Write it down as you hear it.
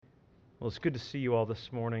Well, it's good to see you all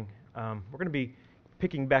this morning. We're going to be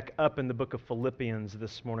picking back up in the book of Philippians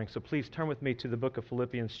this morning, so please turn with me to the book of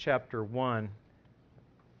Philippians chapter 1.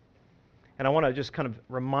 And I want to just kind of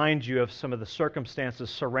remind you of some of the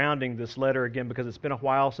circumstances surrounding this letter again, because it's been a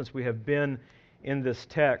while since we have been in this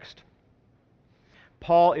text.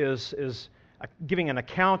 Paul is giving an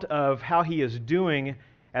account of how he is doing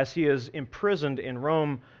as he is imprisoned in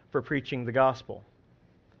Rome for preaching the gospel.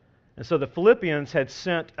 And so the Philippians had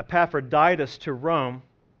sent Epaphroditus to Rome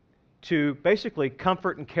to basically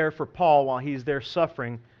comfort and care for Paul while he's there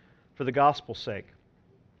suffering for the gospel's sake.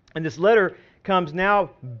 And this letter comes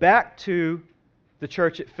now back to the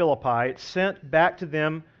church at Philippi. It's sent back to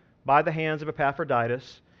them by the hands of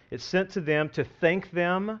Epaphroditus. It's sent to them to thank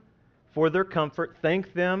them for their comfort,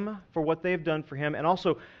 thank them for what they've done for him, and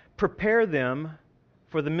also prepare them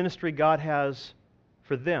for the ministry God has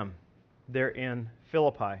for them there in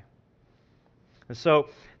Philippi. And so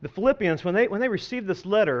the Philippians, when they received this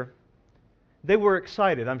letter, they were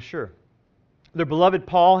excited, I'm sure. Their beloved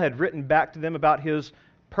Paul had written back to them about his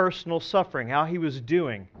personal suffering, how he was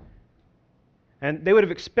doing. And they would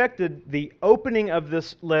have expected the opening of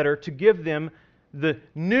this letter to give them the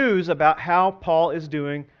news about how Paul is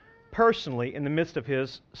doing personally in the midst of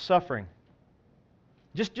his suffering.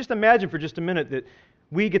 Just imagine for just a minute that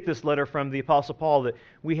we get this letter from the Apostle Paul, that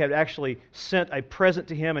we had actually sent a present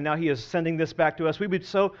to him, and now he is sending this back to us. We would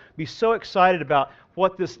be so excited about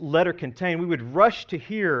what this letter contained. We would rush to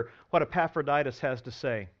hear what Epaphroditus has to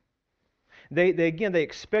say. They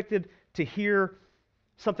expected to hear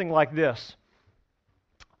something like this.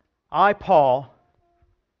 I, Paul,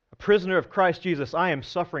 a prisoner of Christ Jesus, I am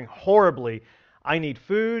suffering horribly. I need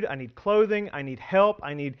food, I need clothing, I need help,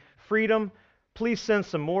 I need freedom. Please send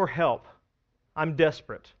some more help. I'm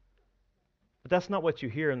desperate. But that's not what you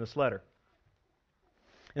hear in this letter.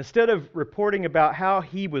 Instead of reporting about how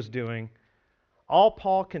he was doing, all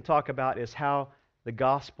Paul can talk about is how the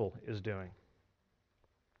gospel is doing.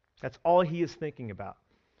 That's all he is thinking about.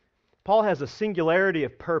 Paul has a singularity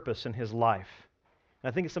of purpose in his life. And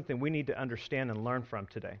I think it's something we need to understand and learn from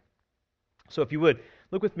today. So if you would,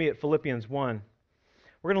 look with me at Philippians 1.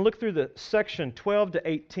 We're going to look through the section 12 to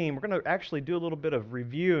 18. We're going to actually do a little bit of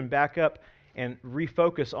review and back up and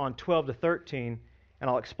refocus on 12 to 13, and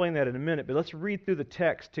I'll explain that in a minute. But let's read through the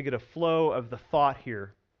text to get a flow of the thought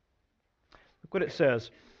here. Look what it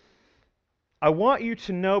says. I want you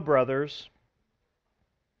to know, brothers,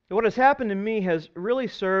 that what has happened to me has really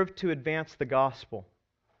served to advance the gospel,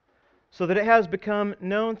 so that it has become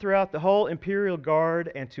known throughout the whole imperial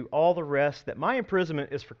guard and to all the rest that my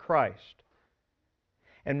imprisonment is for Christ.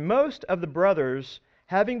 And most of the brothers,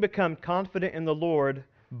 having become confident in the Lord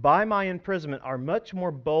by my imprisonment, are much more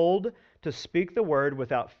bold to speak the word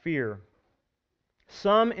without fear.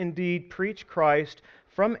 Some indeed preach Christ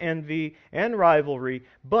from envy and rivalry,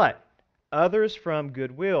 but others from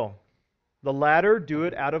goodwill. The latter do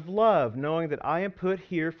it out of love, knowing that I am put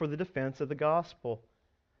here for the defense of the gospel.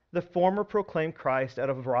 The former proclaim Christ out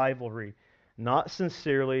of rivalry, not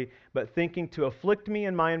sincerely, but thinking to afflict me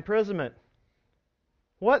in my imprisonment.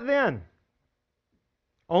 What then?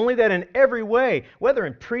 Only that in every way, whether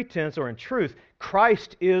in pretense or in truth,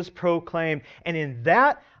 Christ is proclaimed, and in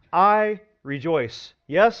that I rejoice.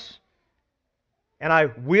 Yes, and I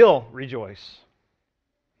will rejoice.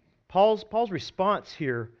 Paul's response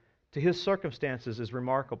here to his circumstances is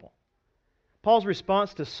remarkable. Paul's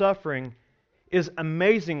response to suffering is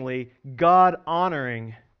amazingly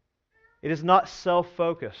God-honoring. It is not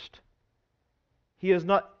self-focused. He is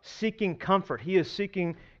not seeking comfort. He is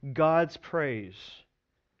seeking God's praise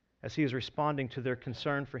as he is responding to their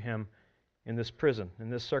concern for him in this prison,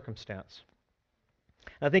 in this circumstance.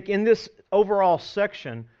 I think in this overall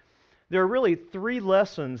section, there are really three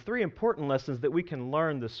important lessons that we can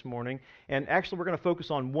learn this morning. And actually, we're going to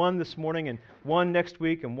focus on one this morning and one next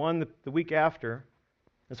week and one the week after.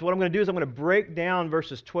 And so what I'm going to do is I'm going to break down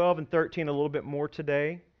verses 12 and 13 a little bit more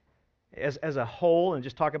today as a whole and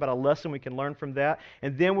just talk about a lesson we can learn from that.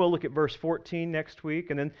 And then we'll look at verse 14 next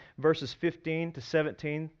week and then verses 15 to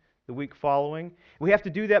 17 the week following. We have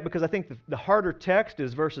to do that because I think the harder text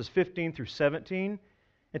is verses 15 through 17.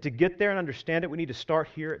 And to get there and understand it, we need to start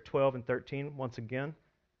here at 12 and 13 once again.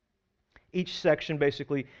 Each section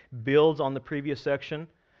basically builds on the previous section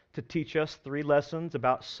to teach us three lessons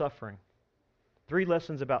about suffering. Three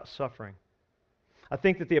lessons about suffering. I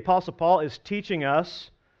think that the Apostle Paul is teaching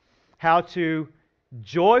us how to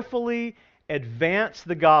joyfully advance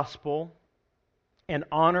the gospel and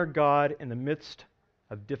honor God in the midst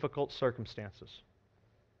of difficult circumstances.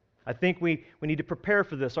 I think we need to prepare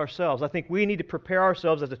for this ourselves. I think we need to prepare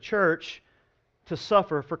ourselves as a church to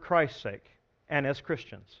suffer for Christ's sake and as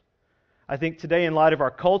Christians. I think today, in light of our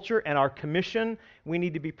culture and our commission, we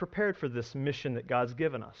need to be prepared for this mission that God's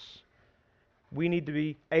given us. We need to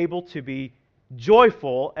be able to be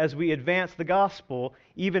joyful as we advance the gospel,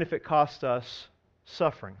 even if it costs us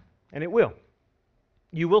suffering. And it will.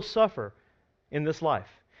 You will suffer in this life.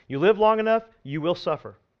 You live long enough, you will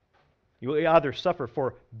suffer. You will either suffer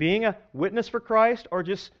for being a witness for Christ or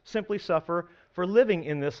just simply suffer for living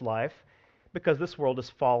in this life because this world is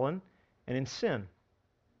fallen and in sin.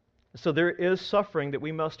 So there is suffering that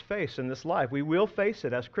we must face in this life. We will face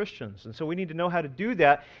it as Christians. And so we need to know how to do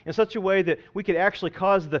that in such a way that we could actually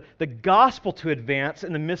cause the gospel to advance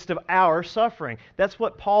in the midst of our suffering. That's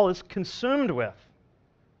what Paul is consumed with.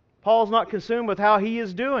 Paul is not consumed with how he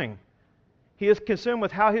is doing. He is consumed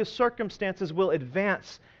with how his circumstances will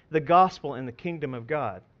advance the gospel in the kingdom of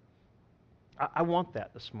God. I want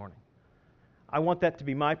that this morning. I want that to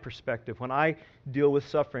be my perspective when I deal with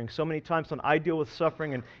suffering. So many times when I deal with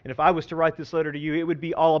suffering, and if I was to write this letter to you, it would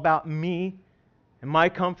be all about me and my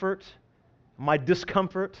comfort, my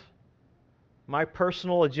discomfort, my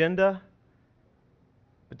personal agenda.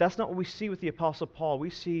 But that's not what we see with the Apostle Paul.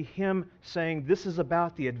 We see him saying this is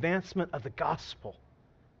about the advancement of the gospel.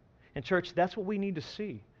 And church, that's what we need to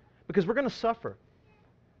see. Because we're going to suffer.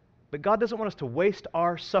 But God doesn't want us to waste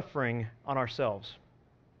our suffering on ourselves.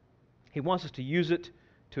 He wants us to use it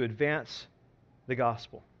to advance the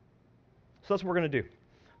gospel. So that's what we're going to do.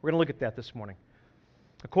 We're going to look at that this morning.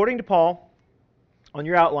 According to Paul, on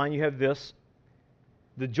your outline you have this.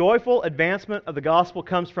 The joyful advancement of the gospel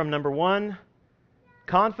comes from, number one,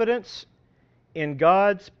 confidence in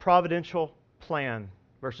God's providential plan,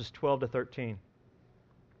 verses 12 to 13.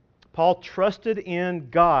 Paul trusted in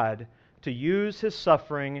God to use his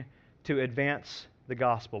suffering to advance the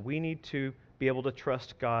gospel. We need to be able to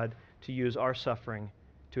trust God to use our suffering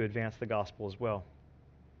to advance the gospel as well.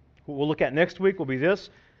 What we'll look at next week will be this.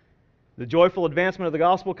 The joyful advancement of the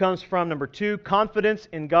gospel comes from, number two, confidence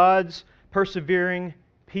in God's persevering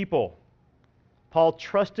people. Paul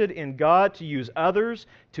trusted in God to use others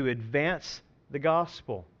to advance the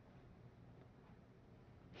gospel.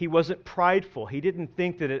 He wasn't prideful. He didn't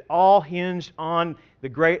think that it all hinged on the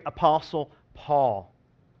great apostle Paul.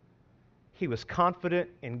 He was confident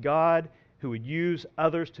in God who would use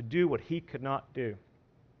others to do what he could not do.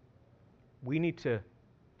 We need to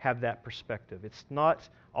have that perspective. It's not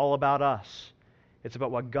all about us. It's about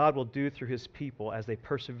what God will do through his people as they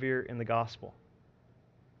persevere in the gospel.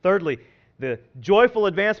 Thirdly, the joyful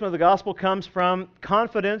advancement of the gospel comes from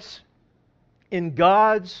confidence in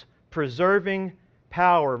God's preserving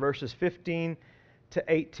power, verses 15 to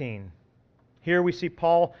 18. Here we see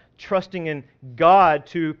Paul trusting in God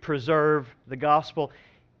to preserve the gospel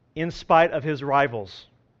in spite of his rivals,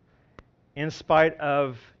 in spite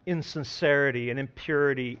of insincerity and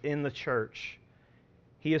impurity in the church.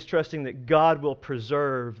 He is trusting that God will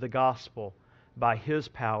preserve the gospel by his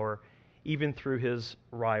power, even through his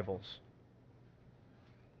rivals.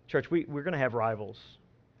 Church, we're going to have rivals.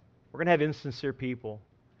 We're going to have insincere people.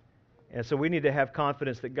 And so we need to have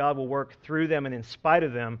confidence that God will work through them and in spite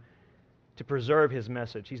of them to preserve his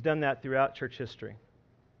message. He's done that throughout church history.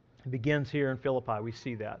 It begins here in Philippi. We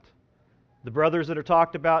see that. The brothers that are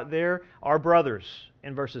talked about there are brothers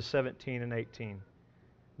in verses 17 and 18.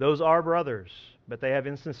 Those are brothers, but they have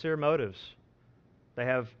insincere motives. They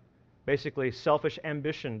have basically selfish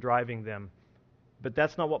ambition driving them. But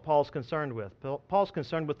that's not what Paul's concerned with. Paul's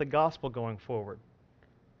concerned with the gospel going forward.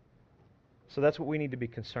 So that's what we need to be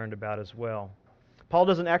concerned about as well. Paul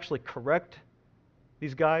doesn't actually correct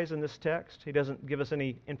these guys in this text. He doesn't give us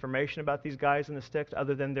any information about these guys in this text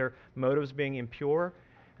other than their motives being impure.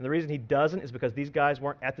 And the reason he doesn't is because these guys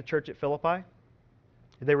weren't at the church at Philippi.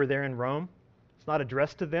 They were there in Rome. It's not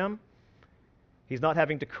addressed to them. He's not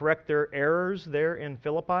having to correct their errors there in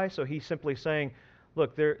Philippi. So he's simply saying,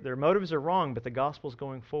 look, their motives are wrong, but the gospel's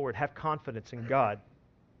going forward. Have confidence in God,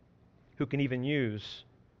 who can even use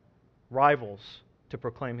rivals to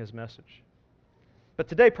proclaim his message. But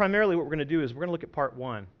today, primarily what we're going to do is we're going to look at part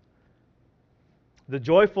one. The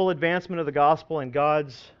joyful advancement of the gospel and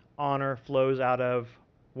God's honor flows out of,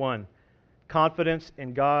 one, confidence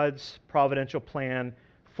in God's providential plan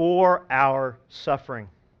for our suffering.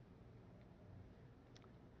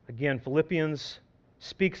 Again, Philippians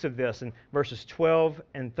speaks of this in verses 12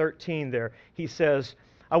 and 13 there. He says,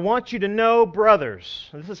 I want you to know, brothers.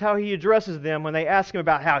 This is how he addresses them when they ask him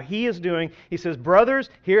about how he is doing. He says, brothers,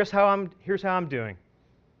 here's how I'm doing.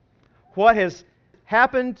 What has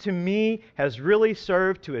happened to me has really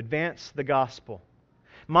served to advance the gospel.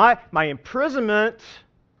 My imprisonment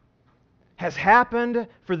has happened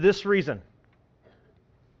for this reason.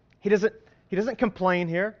 He doesn't complain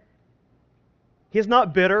here. He is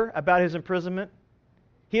not bitter about his imprisonment.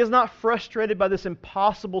 He is not frustrated by this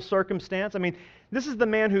impossible circumstance. I mean, this is the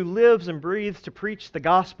man who lives and breathes to preach the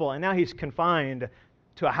gospel, and now he's confined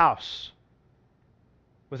to a house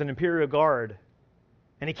with an imperial guard.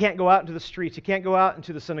 And he can't go out into the streets. He can't go out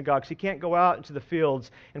into the synagogues. He can't go out into the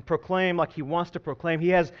fields and proclaim like he wants to proclaim. He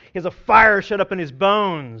has a fire shut up in his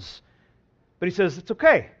bones. But he says, it's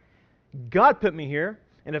okay. God put me here.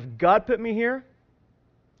 And if God put me here,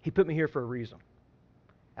 He put me here for a reason.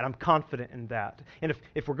 And I'm confident in that. And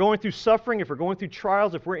if we're going through suffering, if we're going through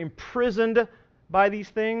trials, if we're imprisoned by these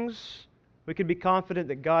things, we can be confident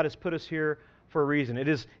that God has put us here for a reason. It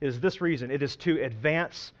is this reason. It is to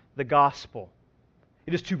advance the gospel.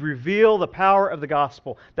 It is to reveal the power of the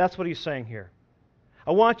gospel. That's what he's saying here.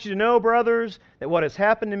 I want you to know, brothers, that what has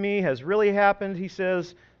happened to me has really happened, he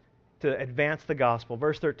says, to advance the gospel.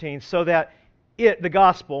 Verse 13, so that the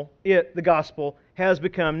gospel, has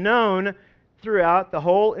become known throughout the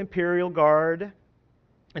whole imperial guard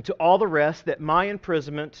and to all the rest that my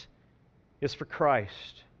imprisonment is for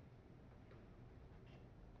Christ.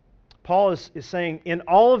 Paul is saying, in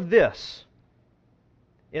all of this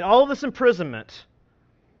imprisonment,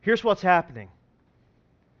 here's what's happening.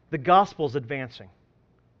 The gospel is advancing.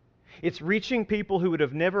 It's reaching people who would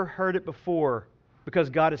have never heard it before because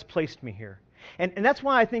God has placed me here. And that's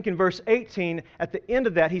why I think in verse 18, at the end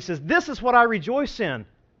of that, he says, this is what I rejoice in.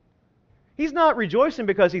 He's not rejoicing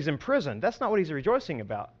because he's in prison. That's not what he's rejoicing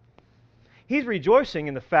about. He's rejoicing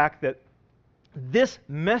in the fact that this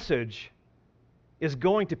message is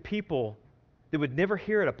going to people that would never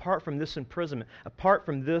hear it apart from this imprisonment, apart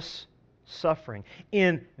from this suffering.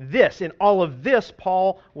 In all of this,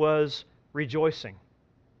 Paul was rejoicing.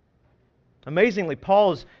 Amazingly,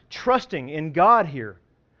 Paul is trusting in God here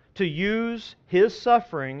to use his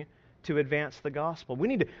suffering to advance the gospel. We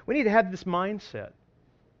need to have this mindset.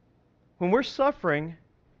 When we're suffering,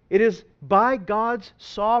 it is by God's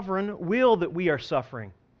sovereign will that we are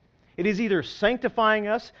suffering. It is either sanctifying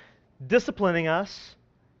us, disciplining us,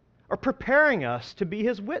 or preparing us to be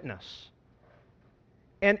His witness.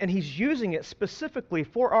 And He's using it specifically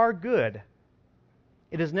for our good.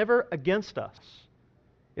 It is never against us.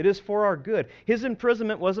 It is for our good. His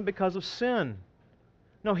imprisonment wasn't because of sin.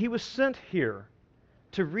 No, He was sent here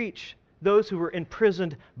to reach those who were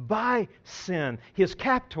imprisoned by sin. His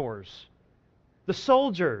captors, the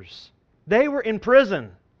soldiers, they were in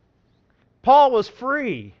prison. Paul was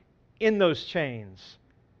free in those chains.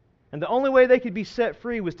 And the only way they could be set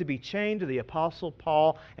free was to be chained to the Apostle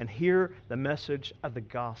Paul and hear the message of the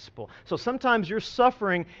gospel. So sometimes your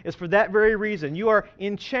suffering is for that very reason. You are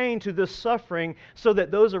enchained to this suffering so that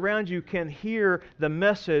those around you can hear the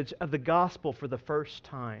message of the gospel for the first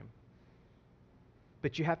time.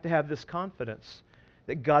 But you have to have this confidence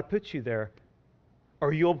that God put you there,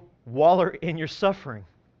 or you'll wallow in your suffering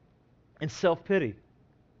and self-pity.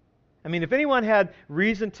 I mean, if anyone had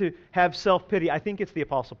reason to have self-pity, I think it's the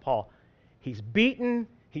Apostle Paul. He's beaten,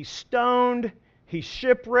 he's stoned, he's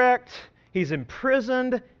shipwrecked, he's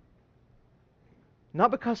imprisoned. Not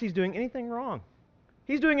because he's doing anything wrong.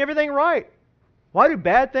 He's doing everything right. Why do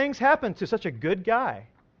bad things happen to such a good guy?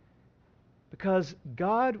 Because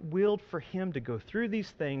God willed for him to go through these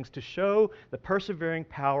things to show the persevering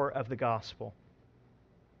power of the gospel.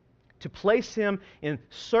 To place him in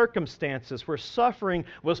circumstances where suffering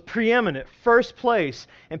was preeminent, first place,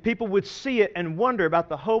 and people would see it and wonder about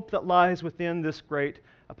the hope that lies within this great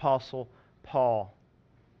Apostle Paul.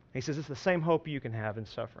 He says it's the same hope you can have in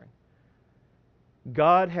suffering.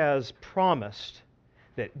 God has promised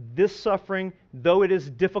that this suffering, though it is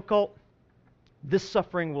difficult, this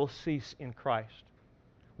suffering will cease in Christ.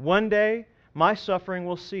 One day, my suffering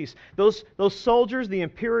will cease. Those soldiers, the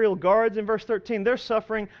imperial guards in verse 13, their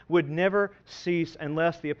suffering would never cease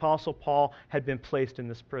unless the Apostle Paul had been placed in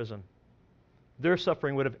this prison. Their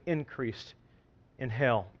suffering would have increased in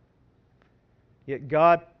hell. Yet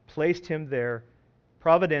God placed him there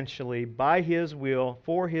providentially by His will,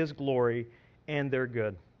 for His glory, and their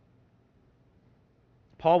good.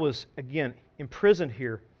 Paul was, again, imprisoned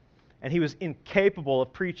here, and he was incapable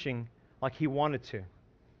of preaching like he wanted to.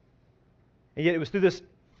 And yet it was through this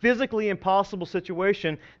physically impossible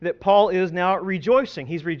situation that Paul is now rejoicing.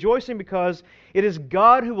 He's rejoicing because it is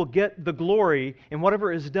God who will get the glory in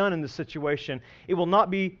whatever is done in this situation. It will not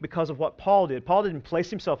be because of what Paul did. Paul didn't place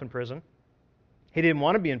himself in prison. He didn't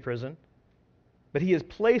want to be in prison. But he is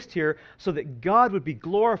placed here so that God would be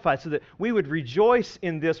glorified, so that we would rejoice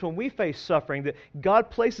in this when we face suffering, that God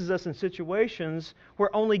places us in situations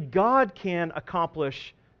where only God can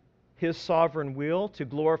accomplish His sovereign will to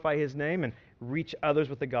glorify His name and reach others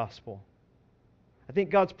with the gospel. I think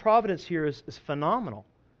God's providence here is phenomenal.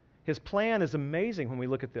 His plan is amazing when we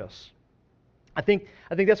look at this. I think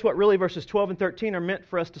that's what really verses 12 and 13 are meant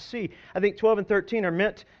for us to see. I think 12 and 13 are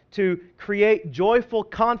meant to create joyful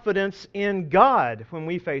confidence in God when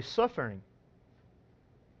we face suffering.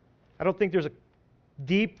 I don't think there's a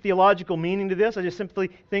deep theological meaning to this. I just simply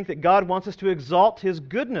think that God wants us to exalt His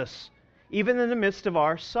goodness, even in the midst of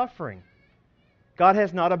our suffering. God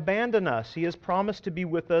has not abandoned us. He has promised to be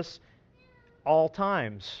with us all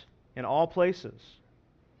times, in all places.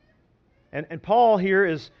 And Paul here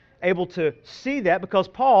is able to see that because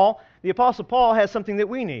Paul, the Apostle Paul, has something that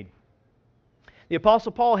we need. The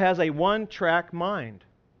Apostle Paul has a one-track mind.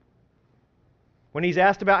 When he's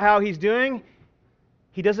asked about how he's doing,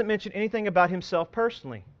 he doesn't mention anything about himself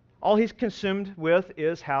personally. All he's consumed with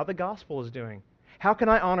is how the gospel is doing. How can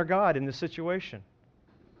I honor God in this situation?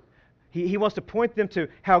 He wants to point them to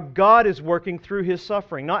how God is working through his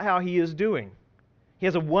suffering, not how he is doing. He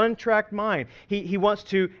has a one-track mind. He wants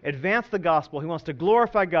to advance the gospel. He wants to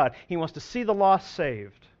glorify God. He wants to see the lost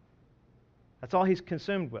saved. That's all he's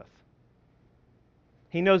consumed with.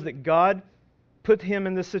 He knows that God put him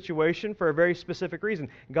in this situation for a very specific reason.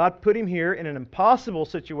 God put him here in an impossible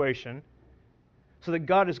situation so that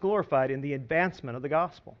God is glorified in the advancement of the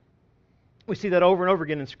gospel. We see that over and over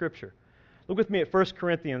again in Scripture. Look with me at 1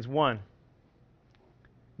 Corinthians 1.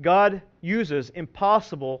 God uses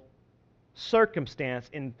impossible circumstance,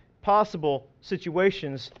 impossible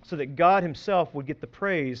situations, so that God Himself would get the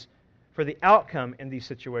praise for the outcome in these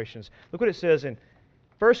situations. Look what it says in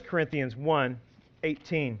 1 Corinthians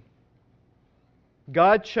 1:18.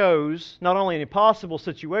 God chose not only an impossible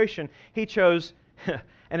situation, He chose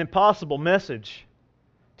an impossible message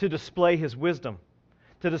to display His wisdom,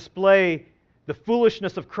 to display the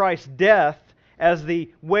foolishness of Christ's death as the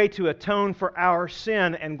way to atone for our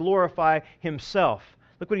sin and glorify Himself.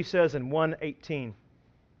 Look what he says in 1:18.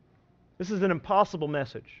 This is an impossible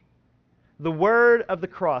message. The word of the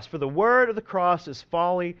cross, for the word of the cross is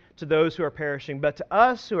folly to those who are perishing, but to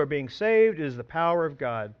us who are being saved it is the power of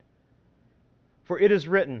God. For it is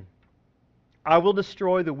written, I will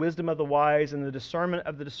destroy the wisdom of the wise, and the discernment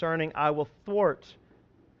of the discerning I will thwart.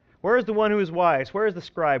 Where is the one who is wise? Where is the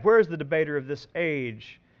scribe? Where is the debater of this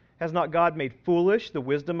age? Has not God made foolish the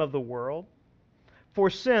wisdom of the world?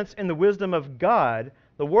 For since in the wisdom of God,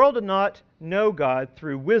 the world did not know God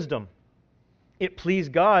through wisdom, it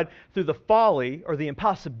pleased God through the folly or the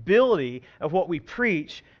impossibility of what we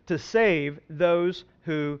preach to save those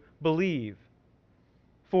who believe.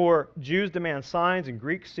 For Jews demand signs and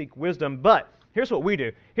Greeks seek wisdom, but here's what we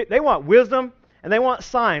do. They want wisdom and they want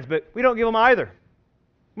signs, but we don't give them either.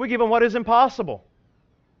 We give them what is impossible.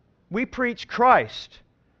 We preach Christ,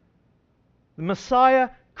 the Messiah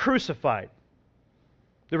crucified,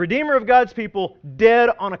 the Redeemer of God's people dead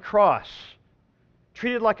on a cross,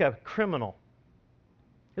 treated like a criminal.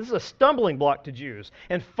 This is a stumbling block to Jews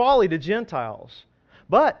and folly to Gentiles.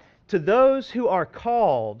 But to those who are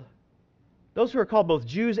called both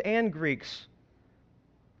Jews and Greeks,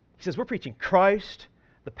 he says we're preaching Christ,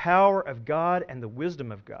 the power of God and the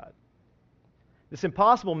wisdom of God. This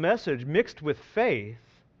impossible message mixed with faith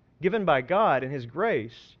given by God and His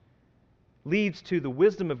grace leads to the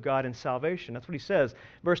wisdom of God and salvation. That's what he says.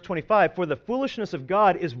 Verse 25, for the foolishness of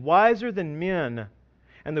God is wiser than men,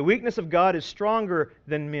 and the weakness of God is stronger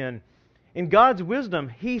than men. In God's wisdom,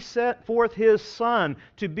 He sent forth His Son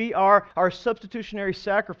to be our substitutionary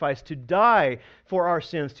sacrifice, to die for our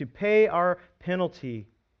sins, to pay our penalty.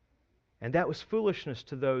 And that was foolishness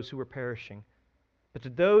to those who were perishing. But to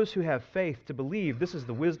those who have faith to believe, this is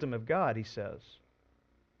the wisdom of God, he says.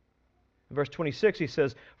 In verse 26, he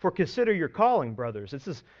says, for consider your calling, brothers.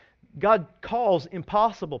 God calls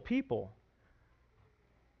impossible people.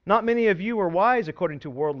 Not many of you were wise according to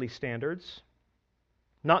worldly standards.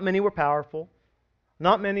 Not many were powerful.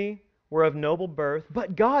 Not many were of noble birth.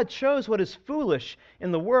 But God chose what is foolish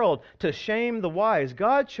in the world to shame the wise.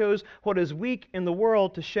 God chose what is weak in the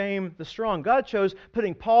world to shame the strong. God chose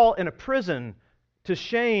putting Paul in a prison to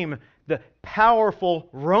shame the powerful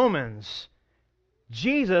Romans.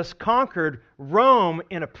 Jesus conquered Rome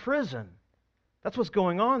in a prison. That's what's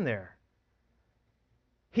going on there.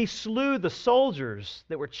 He slew the soldiers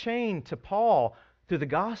that were chained to Paul through the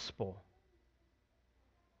gospel.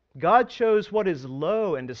 God chose what is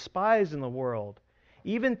low and despised in the world,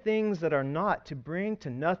 even things that are not, to bring to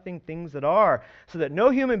nothing things that are, so that no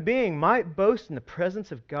human being might boast in the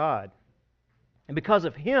presence of God. And because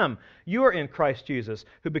of Him, you are in Christ Jesus,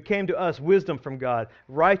 who became to us wisdom from God,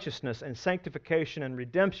 righteousness and sanctification and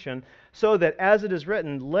redemption, so that, as it is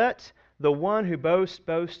written, let the one who boasts,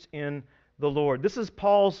 boast in the Lord. This is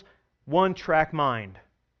Paul's one-track mind.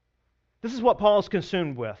 This is what Paul is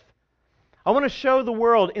consumed with. I want to show the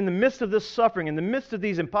world in the midst of this suffering, in the midst of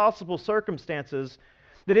these impossible circumstances,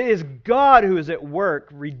 that it is God who is at work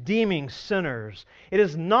redeeming sinners. It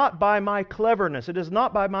is not by my cleverness. It is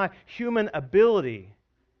not by my human ability.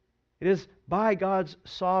 It is by God's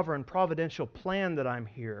sovereign, providential plan that I'm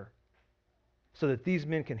here, so that these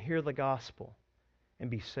men can hear the gospel and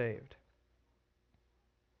be saved.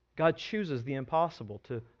 God chooses the impossible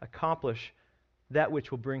to accomplish that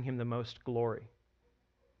which will bring Him the most glory.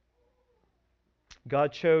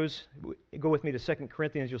 God chose, go with me to 2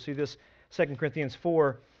 Corinthians, you'll see this, 2 Corinthians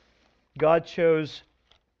 4. God chose,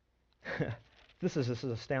 this is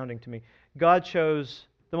astounding to me. God chose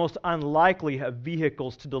the most unlikely of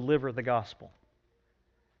vehicles to deliver the gospel.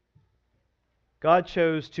 God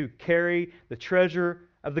chose to carry the treasure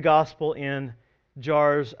of the gospel in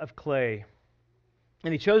jars of clay.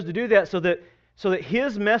 And He chose to do that so that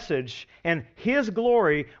His message and His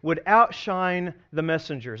glory would outshine the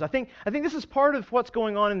messengers. I think this is part of what's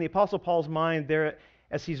going on in the Apostle Paul's mind there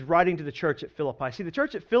as he's writing to the church at Philippi. See, the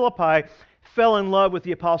church at Philippi fell in love with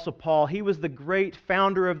the Apostle Paul. He was the great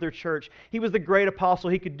founder of their church. He was the great apostle.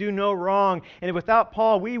 He could do no wrong. And without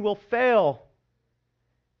Paul, we will fail.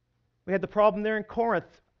 We had the problem there in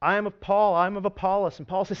Corinth. I am of Paul, I am of Apollos. And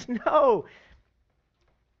Paul says, no.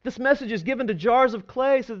 This message is given to jars of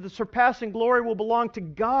clay so that the surpassing glory will belong to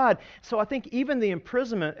God. So I think even the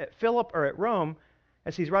imprisonment at Rome,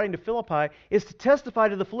 as he's writing to Philippi, is to testify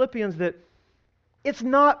to the Philippians that it's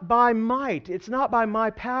not by might, it's not by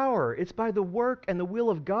my power, it's by the work and the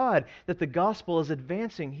will of God that the gospel is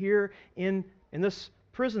advancing here in this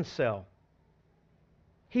prison cell.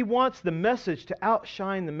 He wants the message to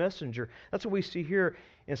outshine the messenger. That's what we see here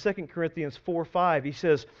in 2 Corinthians 4:5. He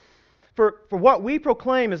says, For what we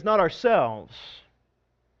proclaim is not ourselves,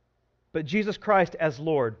 but Jesus Christ as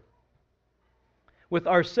Lord, with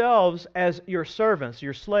ourselves as your servants,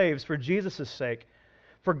 your slaves, for Jesus' sake.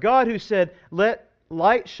 For God, who said, let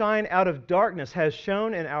light shine out of darkness, has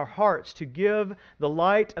shone in our hearts to give the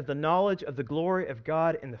light of the knowledge of the glory of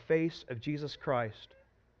God in the face of Jesus Christ.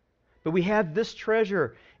 But we have this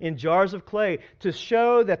treasure in jars of clay to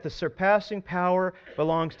show that the surpassing power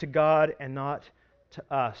belongs to God and not to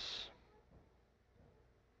us.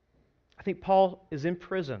 I think Paul is in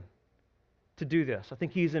prison to do this. I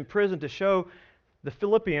think he's in prison to show the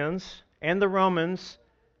Philippians and the Romans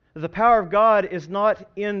that the power of God is not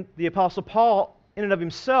in the Apostle Paul in and of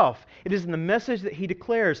himself. It is in the message that he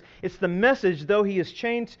declares. It's the message, though he is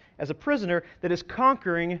chained as a prisoner, that is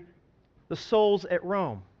conquering the souls at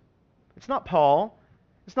Rome. It's not Paul.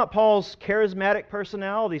 It's not Paul's charismatic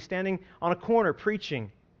personality standing on a corner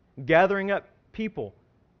preaching, gathering up people.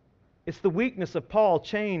 It's the weakness of Paul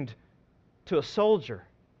chained to a soldier,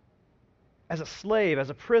 as a slave, as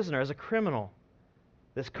a prisoner, as a criminal,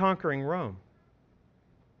 that's conquering Rome.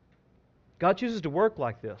 God chooses to work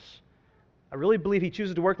like this. I really believe He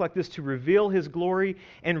chooses to work like this to reveal His glory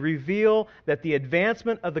and reveal that the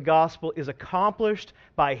advancement of the gospel is accomplished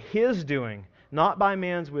by His doing, not by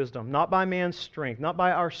man's wisdom, not by man's strength, not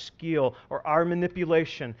by our skill or our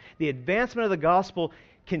manipulation. The advancement of the gospel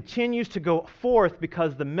continues to go forth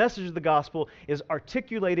because the message of the gospel is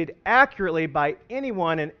articulated accurately by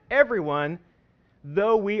anyone and everyone,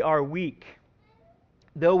 though we are weak,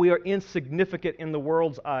 though we are insignificant in the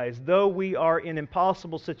world's eyes, though we are in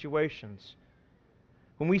impossible situations.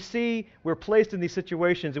 When we see we're placed in these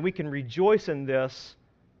situations and we can rejoice in this,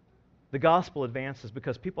 the gospel advances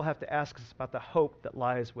because people have to ask us about the hope that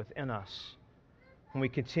lies within us when we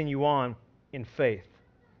continue on in faith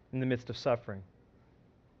in the midst of suffering.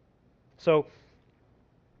 So,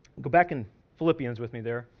 go back in Philippians with me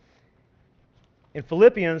there. In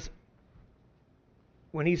Philippians,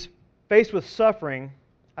 when he's faced with suffering,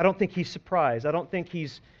 I don't think he's surprised. I don't think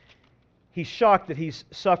he's shocked that he's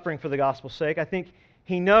suffering for the gospel's sake. I think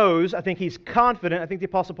he knows, I think he's confident. I think the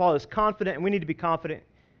Apostle Paul is confident, and we need to be confident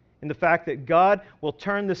in the fact that God will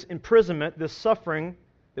turn this imprisonment, this suffering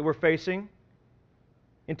that we're facing,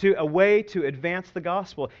 into a way to advance the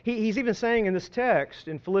gospel. He's even saying in this text,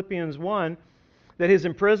 in Philippians 1, that his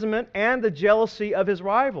imprisonment and the jealousy of his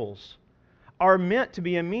rivals are meant to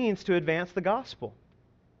be a means to advance the gospel.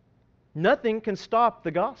 Nothing can stop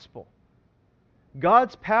the gospel.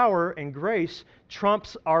 God's power and grace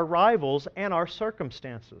trumps our rivals and our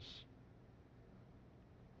circumstances.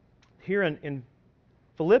 Here in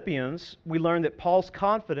Philippians, we learn that Paul's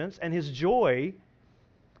confidence and his joy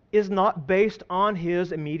is not based on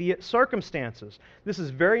his immediate circumstances. This is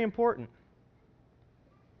very important.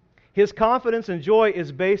 His confidence and joy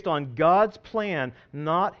is based on God's plan,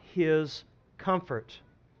 not his comfort.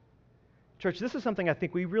 Church, this is something I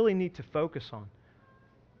think we really need to focus on.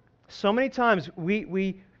 So many times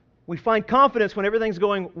we We find confidence when everything's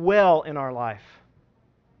going well in our life.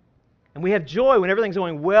 And we have joy when everything's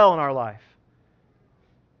going well in our life.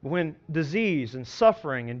 When disease and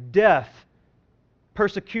suffering and death,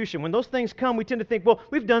 persecution, when those things come, we tend to think, well,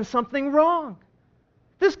 we've done something wrong.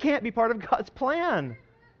 This can't be part of God's plan.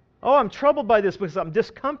 Oh, I'm troubled by this because I'm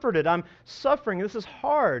discomforted. I'm suffering. This is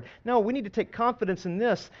hard. No, we need to take confidence in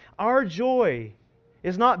this. Our joy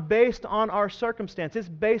is not based on our circumstance. It's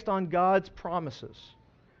based on God's promises,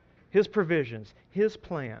 His provisions, His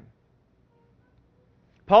plan.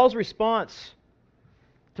 Paul's response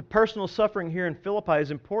to personal suffering here in Philippi is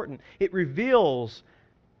important. It reveals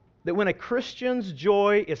that when a Christian's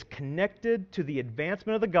joy is connected to the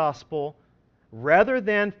advancement of the gospel, rather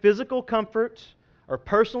than physical comfort or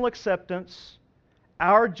personal acceptance,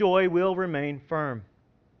 our joy will remain firm.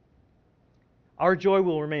 Our joy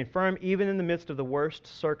will remain firm even in the midst of the worst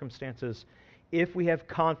circumstances if we have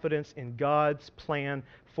confidence in God's plan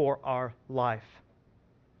for our life.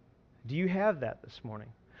 Do you have that this morning?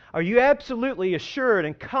 Are you absolutely assured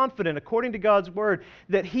and confident, according to God's Word,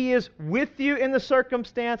 that He is with you in the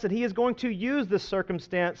circumstance and He is going to use this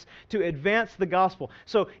circumstance to advance the gospel?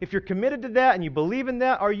 So if you're committed to that and you believe in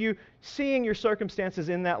that, are you seeing your circumstances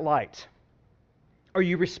in that light? Are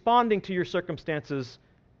you responding to your circumstances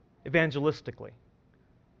evangelistically?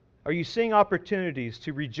 Are you seeing opportunities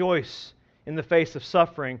to rejoice in the face of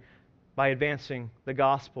suffering by advancing the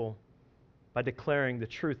gospel, by declaring the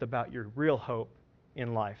truth about your real hope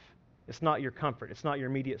in life? It's not your comfort. It's not your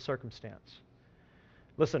immediate circumstance.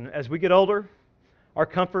 Listen, as we get older, our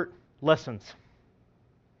comfort lessens.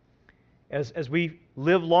 As we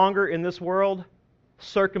live longer in this world,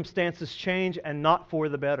 circumstances change and not for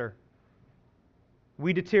the better.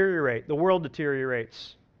 We deteriorate. The world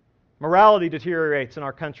deteriorates. Morality deteriorates in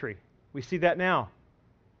our country. We see that now.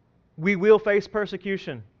 We will face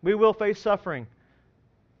persecution. We will face suffering.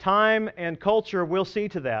 Time and culture will see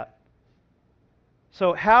to that.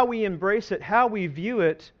 So how we embrace it, how we view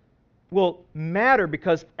it, will matter,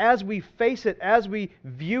 because as we face it, as we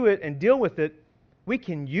view it and deal with it, we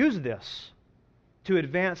can use this to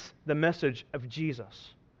advance the message of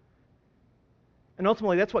Jesus. And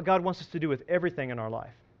ultimately, that's what God wants us to do with everything in our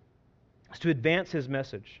life, is to advance His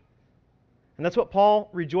message. And that's what Paul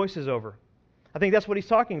rejoices over. I think that's what he's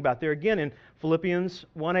talking about there again in Philippians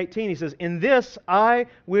 1:18. He says, "In this I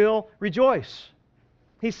will rejoice."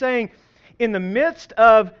 He's saying, in the midst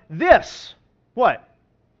of this, what?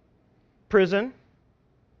 Prison,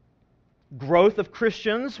 growth of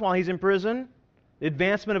Christians while he's in prison, the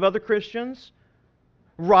advancement of other Christians,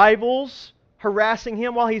 rivals harassing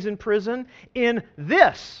him while he's in prison. In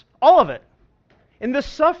this, all of it, in this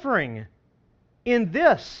suffering, in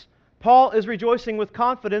this, Paul is rejoicing with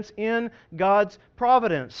confidence in God's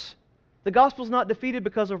providence. The gospel's not defeated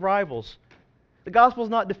because of rivals. The gospel's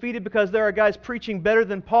not defeated because there are guys preaching better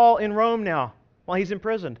than Paul in Rome now while he's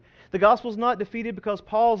imprisoned. The gospel's not defeated because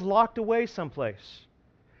Paul's locked away someplace.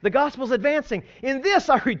 The gospel's advancing. In this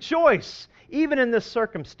I rejoice, even in this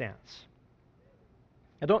circumstance.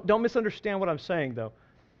 Now don't misunderstand what I'm saying, though.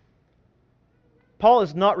 Paul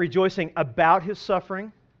is not rejoicing about his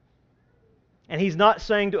suffering, and he's not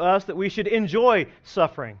saying to us that we should enjoy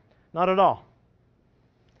suffering. Not at all.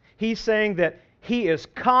 He's saying that he is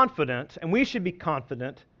confident, and we should be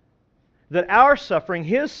confident, that our suffering,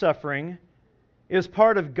 his suffering, is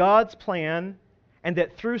part of God's plan, and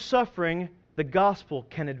that through suffering, the gospel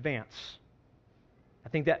can advance. I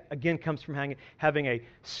think that, again, comes from having a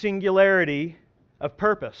singularity of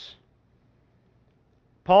purpose.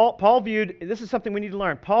 Paul viewed, this is something we need to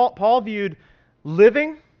learn, Paul viewed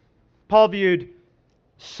living, Paul viewed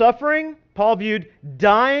suffering, Paul viewed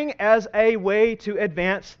dying as a way to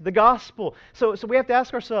advance the gospel. So we have to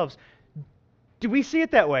ask ourselves, do we see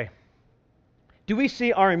it that way? Do we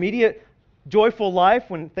see our immediate joyful life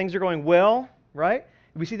when things are going well, right?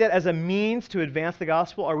 Do we see that as a means to advance the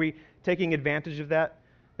gospel? Are we taking advantage of that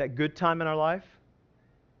good time in our life?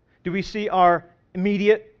 Do we see our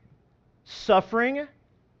immediate suffering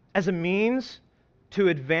as a means to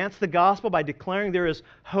advance the gospel by declaring there is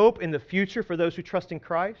hope in the future for those who trust in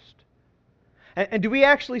Christ? And do we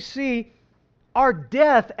actually see our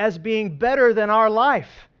death as being better than our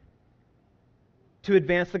life to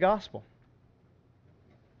advance the gospel?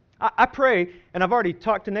 I pray, and I've already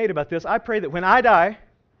talked to Nate about this, I pray that when I die,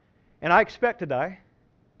 and I expect to die,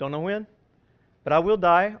 don't know when, but I will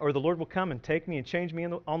die, or the Lord will come and take me and change me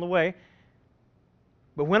on the way.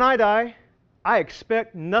 But when I die, I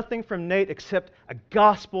expect nothing from Nate except a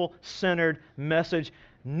gospel-centered message,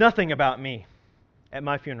 nothing about me at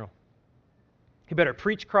my funeral. He better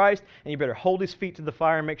preach Christ, and you better hold his feet to the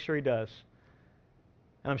fire and make sure he does.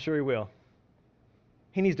 And I'm sure he will.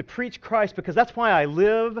 He needs to preach Christ because that's why I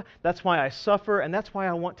live, that's why I suffer, and that's why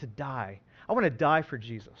I want to die. I want to die for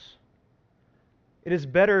Jesus. It is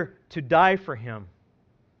better to die for Him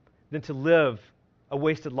than to live a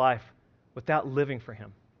wasted life without living for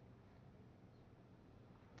Him.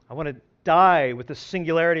 I want to die with the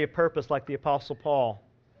singularity of purpose like the Apostle Paul.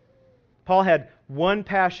 Paul had one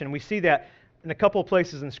passion. We see that in a couple of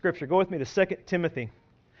places in Scripture. Go with me to 2 Timothy.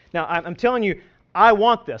 Now, I'm telling you, I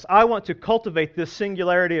want this. I want to cultivate this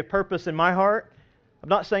singularity of purpose in my heart. I'm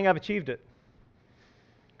not saying I've achieved it.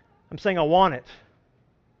 I'm saying I want it.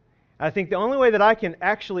 I think the only way that I can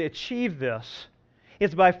actually achieve this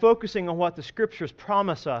is by focusing on what the Scriptures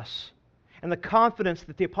promise us and the confidence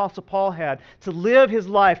that the Apostle Paul had to live his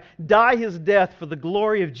life, die his death for the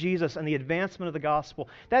glory of Jesus and the advancement of the gospel.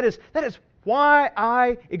 That is why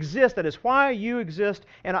I exist. That is why you exist.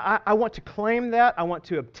 And I want to claim that. I want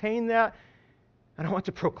to obtain that. And I want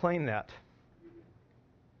to proclaim that.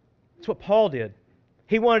 That's what Paul did.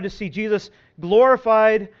 He wanted to see Jesus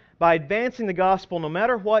glorified by advancing the gospel no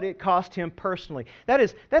matter what it cost him personally. That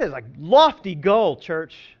is a lofty goal,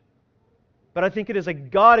 church. But I think it is a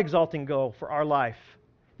God-exalting goal for our life.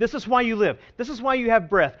 This is why you live. This is why you have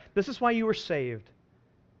breath. This is why you were saved.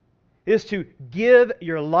 It is to give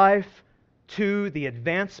your life to the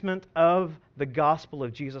advancement of the gospel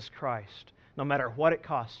of Jesus Christ, no matter what it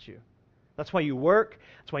costs you. That's why you work.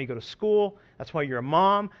 That's why you go to school. That's why you're a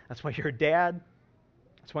mom. That's why you're a dad.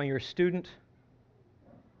 That's why you're a student.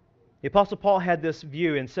 The Apostle Paul had this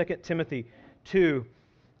view in 2 Timothy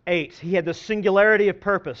 2:8. He had this singularity of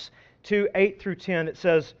purpose. 2:8 through 10, it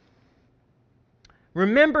says,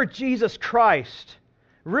 "Remember Jesus Christ,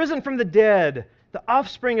 risen from the dead, the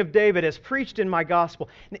offspring of David, as preached in my gospel."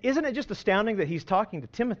 And isn't it just astounding that he's talking to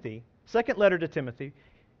Timothy, second letter to Timothy,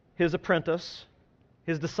 his apprentice,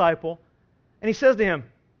 his disciple, and he says to him,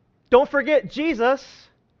 don't forget Jesus.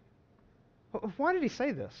 Why did he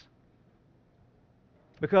say this?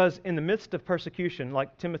 Because in the midst of persecution,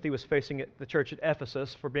 like Timothy was facing at the church at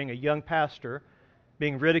Ephesus for being a young pastor,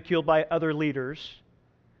 being ridiculed by other leaders,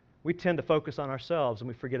 we tend to focus on ourselves and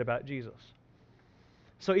we forget about Jesus.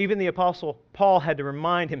 So even the Apostle Paul had to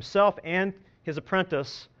remind himself and his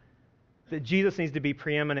apprentice that Jesus needs to be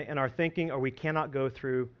preeminent in our thinking, or we cannot go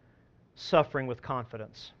through suffering with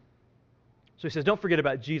confidence. So he says, don't forget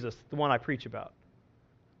about Jesus, the one I preach about.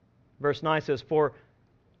 Verse 9 says, for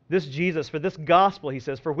this Jesus, for this gospel, he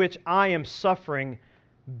says, for which I am suffering,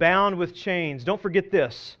 bound with chains. Don't forget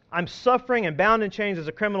this. I'm suffering and bound in chains as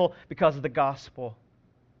a criminal because of the gospel.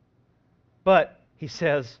 But, he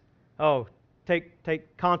says,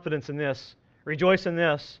 take confidence in this. Rejoice in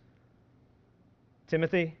this.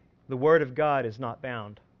 Timothy, the Word of God is not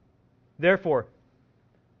bound. Therefore,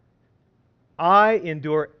 I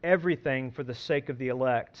endure everything for the sake of the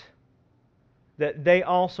elect, that they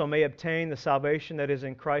also may obtain the salvation that is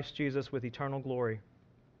in Christ Jesus with eternal glory.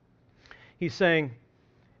 He's saying,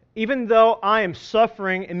 even though I am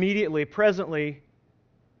suffering immediately, presently,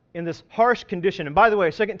 in this harsh condition, and by the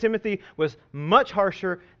way, 2 Timothy was much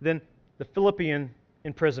harsher than the Philippian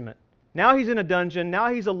imprisonment. Now he's in a dungeon,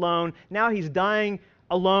 now he's alone, now he's dying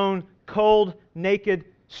alone, cold, naked,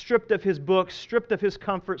 stripped of his books, stripped of his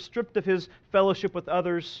comfort, stripped of his fellowship with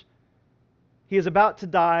others. He is about to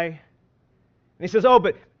die. And he says,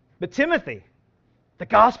 but Timothy, the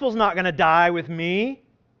gospel's not going to die with me.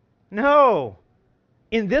 No.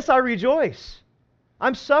 In this I rejoice.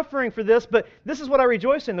 I'm suffering for this, but this is what I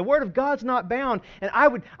rejoice in. The Word of God's not bound, and I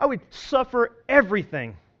would suffer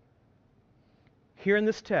everything. Here in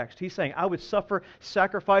this text, he's saying, I would suffer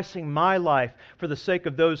sacrificing my life for the sake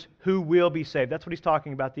of those who will be saved. That's what he's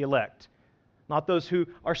talking about, the elect. Not those who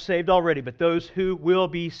are saved already, but those who will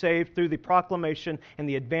be saved through the proclamation and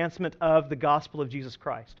the advancement of the gospel of Jesus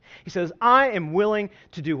Christ. He says, I am willing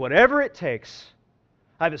to do whatever it takes.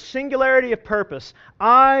 I have a singularity of purpose.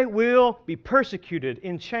 I will be persecuted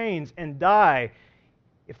in chains and die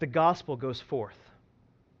if the gospel goes forth.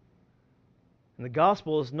 And the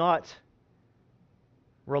gospel is not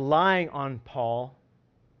relying on Paul,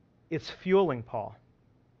 it's fueling Paul.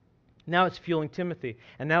 Now it's fueling Timothy,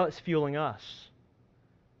 and now it's fueling us.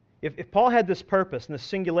 If Paul had this purpose and the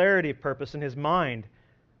singularity of purpose in his mind,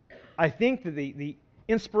 I think that the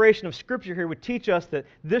inspiration of Scripture here would teach us that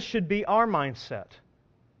this should be our mindset.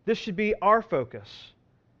 This should be our focus.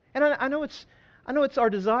 And I know it's our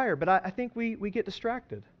desire, but I think we get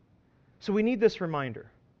distracted. So we need this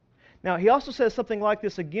reminder. Now, he also says something like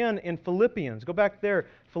this again in Philippians. Go back there,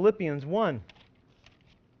 Philippians 1.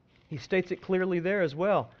 He states it clearly there as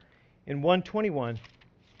well. In 1:21,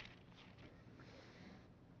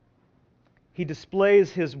 he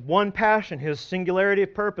displays his one passion, his singularity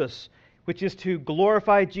of purpose. which is to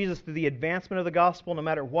glorify Jesus through the advancement of the gospel no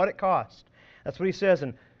matter what it costs. That's what he says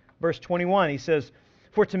in verse 21. He says,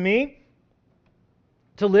 "For to me,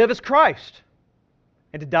 to live is Christ,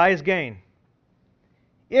 and to die is gain.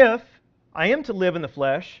 If I am to live in the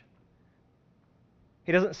flesh,"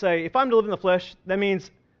 he doesn't say, if I'm to live in the flesh, that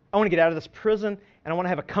means I want to get out of this prison and I want to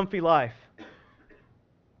have a comfy life. He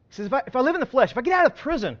says, if I live in the flesh, if I get out of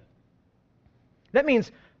prison, that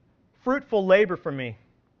means fruitful labor for me.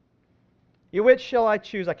 Yet which shall I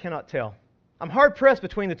choose? I cannot tell. I'm hard-pressed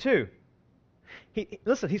between the two.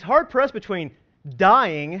 Listen, he's hard-pressed between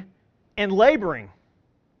dying and laboring.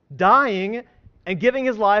 Dying and giving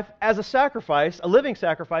his life as a sacrifice, a living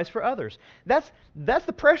sacrifice for others. That's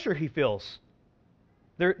the pressure he feels.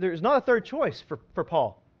 There's not a third choice for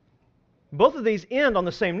Paul. Both of these end on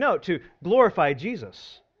the same note, to glorify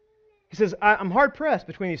Jesus. He says, I'm hard-pressed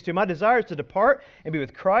between these two. My desire is to depart and be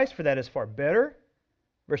with Christ, for that is far better.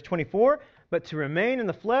 Verse 24, but to remain in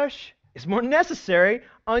the flesh is more necessary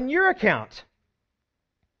on your account.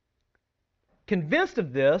 Convinced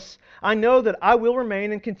of this, I know that I will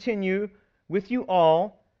remain and continue with you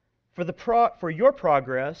all for your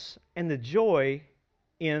progress and the joy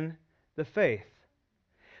in the faith,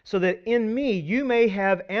 so that in me you may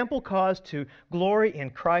have ample cause to glory in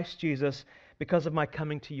Christ Jesus because of my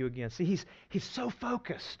coming to you again. See, he's so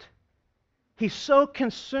focused. He's so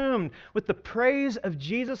consumed with the praise of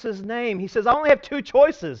Jesus' name. He says, I only have two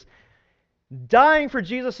choices: dying for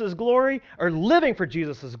Jesus' glory or living for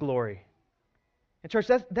Jesus' glory. And church,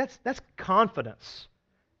 that's confidence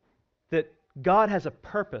that God has a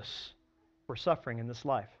purpose for suffering in this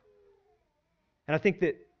life. And I think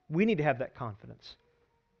that we need to have that confidence.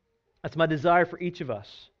 That's my desire for each of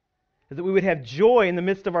us, is that we would have joy in the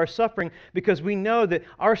midst of our suffering, because we know that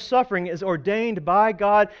our suffering is ordained by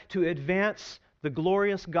God to advance the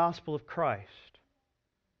glorious gospel of Christ.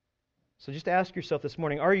 So just ask yourself this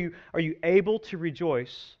morning, are you able to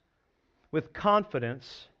rejoice with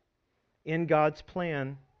confidence in God's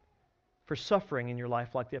plan for suffering in your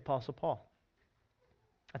life like the Apostle Paul?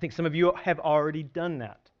 I think some of you have already done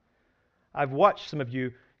that. I've watched some of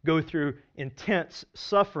you go through intense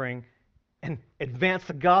suffering and advance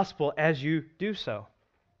the gospel as you do so,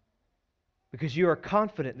 because you are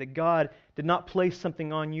confident that God did not place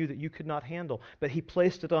something on you that you could not handle, but He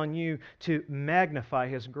placed it on you to magnify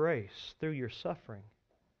His grace through your suffering.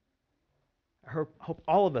 I hope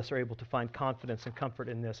all of us are able to find confidence and comfort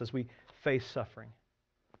in this as we face suffering.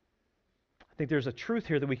 I think there's a truth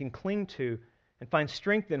here that we can cling to and find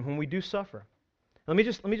strength in when we do suffer. Let me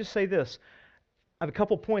just say this. I have a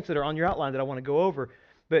couple points that are on your outline that I want to go over,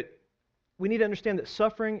 but we need to understand that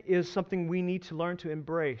suffering is something we need to learn to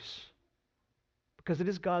embrace, because it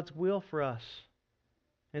is God's will for us.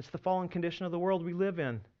 And it's the fallen condition of the world we live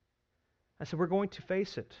in. I said we're going to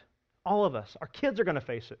face it. All of us. Our kids are going to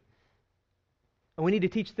face it. And we need to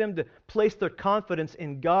teach them to place their confidence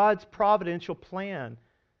in God's providential plan,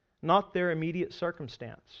 not their immediate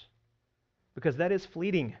circumstance, because that is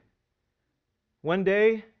fleeting. One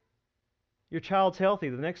day, your child's healthy.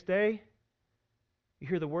 The next day, you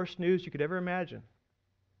hear the worst news you could ever imagine.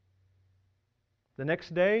 The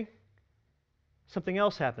next day, something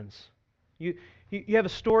else happens. You have a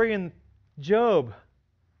story in Job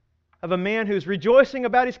of a man who's rejoicing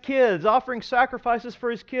about his kids, offering sacrifices for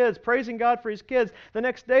his kids, praising God for his kids. The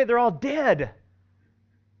next day, they're all dead.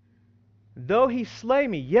 Though he slay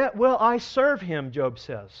me, yet will I serve him, Job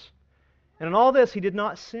says. And in all this, he did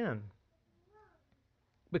not sin,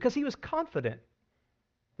 because he was confident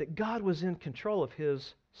that God was in control of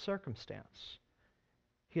his circumstance.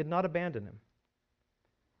 He had not abandoned him.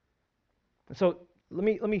 And so let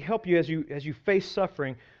me help you as you face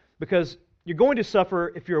suffering, because you're going to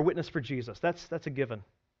suffer if you're a witness for Jesus. That's a given.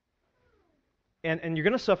 And you're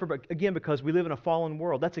going to suffer, but again, because we live in a fallen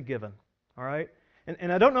world. That's a given. All right?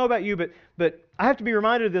 And I don't know about you, but I have to be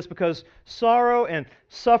reminded of this, because sorrow and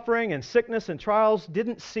suffering and sickness and trials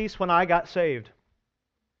didn't cease when I got saved.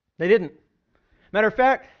 They didn't. Matter of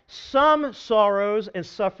fact, some sorrows and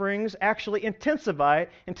sufferings actually intensified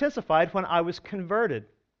when I was converted.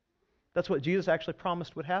 That's what Jesus actually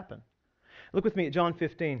promised would happen. Look with me at John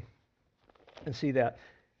 15 and see that.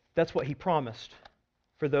 That's what He promised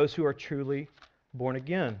for those who are truly born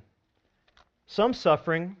again. Some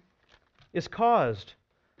suffering is caused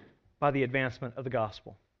by the advancement of the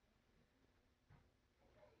gospel.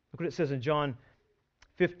 Look what it says in John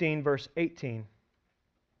 15, verse 18.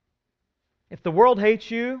 If the world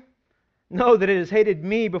hates you, know that it has hated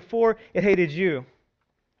me before it hated you.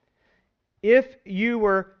 If you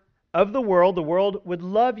were of the world would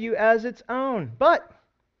love you as its own. But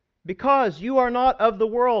Because you are not of the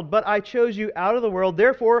world, but I chose you out of the world.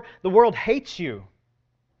 Therefore, the world hates you.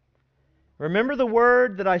 Remember the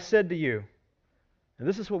word that I said to you. And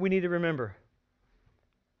this is what we need to remember.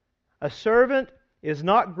 A servant is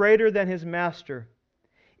not greater than his master.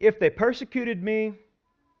 If they persecuted me,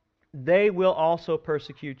 they will also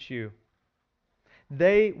persecute you.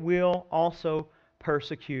 They will also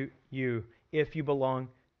persecute you if you belong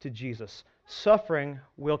to Jesus. Suffering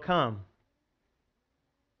will come.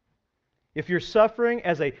 If you're suffering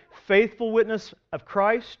as a faithful witness of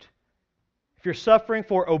Christ, if you're suffering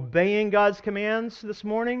for obeying God's commands this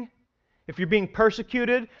morning, if you're being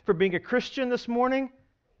persecuted for being a Christian this morning,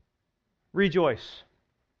 rejoice.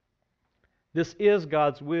 This is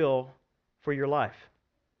God's will for your life.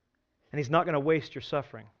 And He's not going to waste your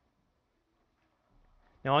suffering.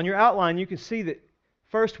 Now, on your outline, you can see that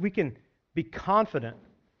first we can be confident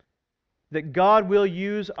that God will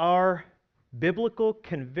use our biblical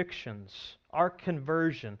convictions, our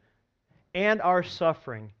conversion, and our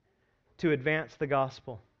suffering to advance the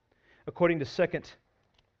gospel, according to 2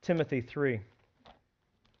 Timothy 3.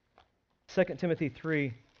 2 Timothy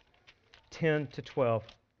 3, 10 to 12.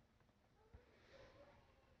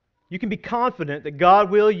 You can be confident that God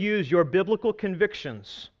will use your biblical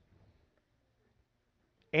convictions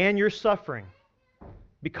and your suffering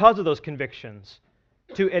because of those convictions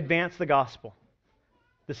to advance the gospel.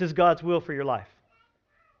 This is God's will for your life.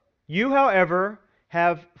 You, however,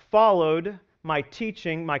 have followed my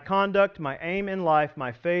teaching, my conduct, my aim in life,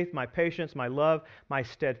 my faith, my patience, my love, my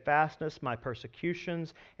steadfastness, my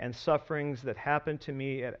persecutions and sufferings that happened to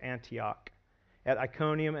me at Antioch, at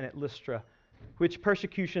Iconium, and at Lystra, which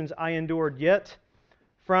persecutions I endured, yet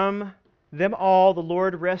from them all the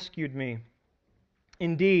Lord rescued me.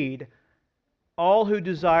 Indeed, all who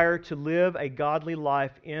desire to live a godly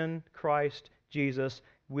life in Christ Jesus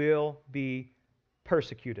will be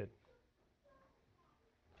persecuted.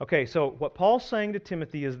 Okay, so what Paul's saying to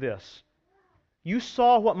Timothy is this. You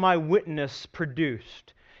saw what my witness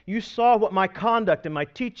produced. You saw what my conduct and my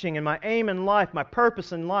teaching and my aim in life, my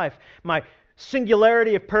purpose in life, my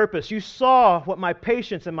singularity of purpose. You saw what my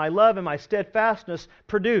patience and my love and my steadfastness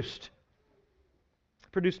produced.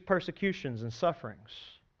 Produced persecutions and sufferings.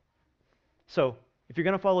 So, if you're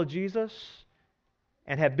going to follow Jesus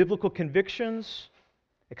and have biblical convictions,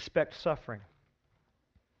 expect suffering.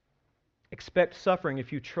 Expect suffering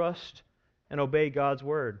if you trust and obey God's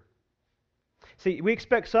Word. See, we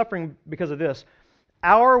expect suffering because of this.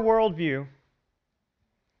 Our worldview,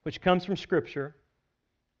 which comes from Scripture,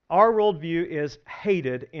 our worldview is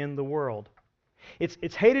hated in the world.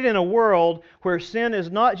 It's hated in a world where sin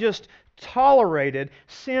is not just tolerated,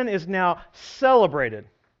 sin is now celebrated.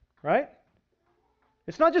 Right?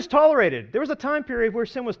 It's not just tolerated. There was a time period where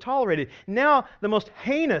sin was tolerated. Now, the most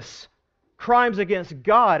heinous crimes against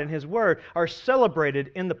God and His Word are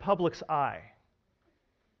celebrated in the public's eye.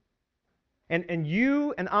 And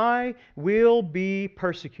you and I will be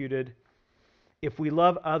persecuted if we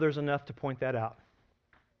love others enough to point that out.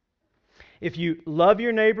 If you love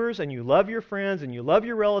your neighbors and you love your friends and you love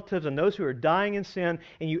your relatives and those who are dying in sin,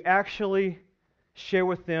 and you actually share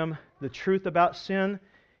with them the truth about sin,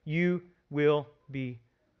 you will be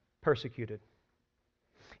persecuted.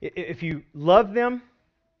 If you love them,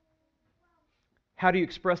 how do you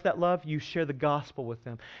express that love? You share the gospel with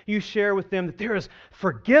them. You share with them that there is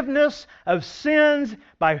forgiveness of sins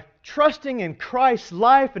by trusting in Christ's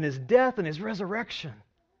life and His death and His resurrection.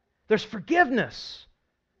 There's forgiveness.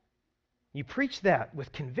 You preach that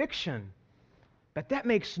with conviction, but that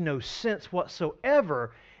makes no sense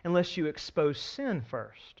whatsoever unless you expose sin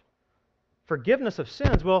first. Forgiveness of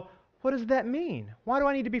sins, well, what does that mean? Why do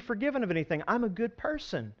I need to be forgiven of anything? I'm a good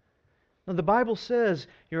person. Now, the Bible says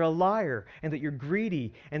you're a liar and that you're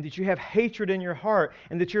greedy and that you have hatred in your heart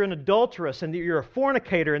and that you're an adulteress and that you're a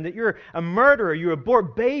fornicator and that you're a murderer, you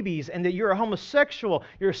abort babies and that you're a homosexual,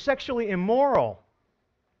 you're sexually immoral.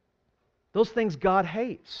 Those things God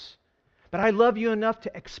hates. But I love you enough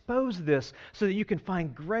to expose this so that you can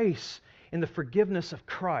find grace in the forgiveness of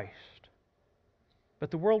Christ.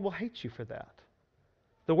 But the world will hate you for that.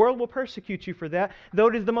 The world will persecute you for that, though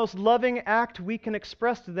it is the most loving act we can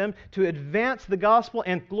express to them to advance the gospel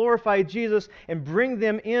and glorify Jesus and bring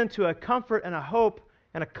them into a comfort and a hope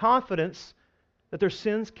and a confidence that their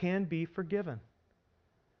sins can be forgiven.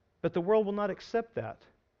 But the world will not accept that.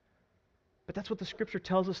 But that's what the Scripture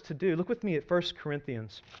tells us to do. Look with me at 1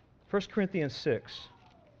 Corinthians 6.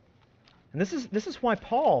 And this is why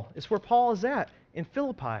where Paul is at in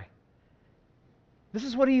Philippi. This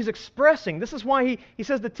is what he's expressing. This is why he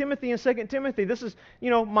says to Timothy in 2 Timothy, this is,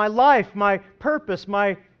 my life, my purpose,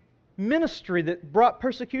 my ministry that brought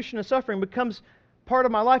persecution and suffering becomes part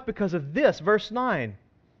of my life because of this, verse 9.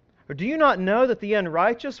 Or do you not know that the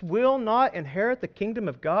unrighteous will not inherit the kingdom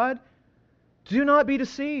of God? Do not be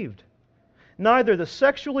deceived. Neither the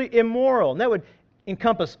sexually immoral, and that would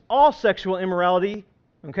encompass all sexual immorality,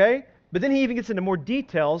 okay? But then he even gets into more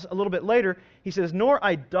details a little bit later. He says, nor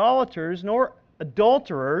idolaters, nor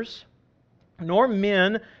adulterers, nor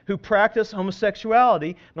men who practice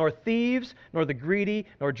homosexuality, nor thieves, nor the greedy,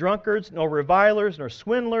 nor drunkards, nor revilers, nor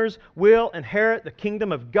swindlers will inherit the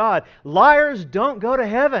kingdom of God. Liars don't go to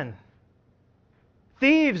heaven.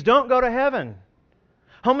 Thieves don't go to heaven.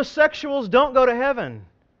 Homosexuals don't go to heaven.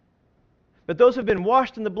 But those who have been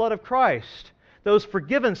washed in the blood of Christ, those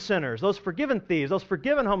forgiven sinners, those forgiven thieves, those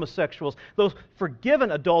forgiven homosexuals, those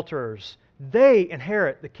forgiven adulterers, they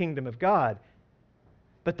inherit the kingdom of God.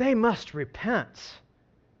 But they must repent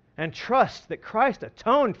and trust that Christ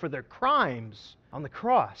atoned for their crimes on the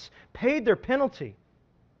cross, paid their penalty,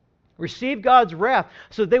 received God's wrath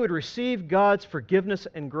so they would receive God's forgiveness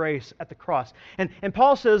and grace at the cross. And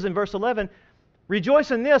Paul says in verse 11,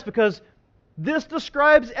 rejoice in this because this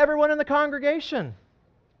describes everyone in the congregation.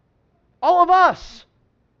 All of us.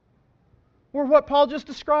 We're what Paul just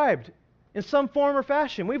described in some form or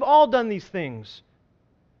fashion. We've all done these things.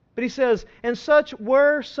 But he says, and such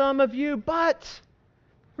were some of you, but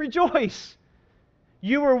rejoice.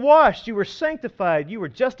 You were washed, you were sanctified, you were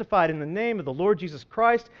justified in the name of the Lord Jesus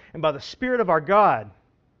Christ and by the Spirit of our God.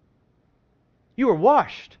 You were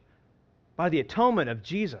washed by the atonement of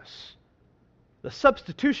Jesus, the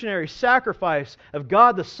substitutionary sacrifice of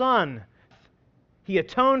God the Son. He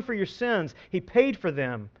atoned for your sins. He paid for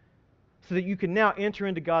them so that you can now enter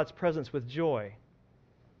into God's presence with joy.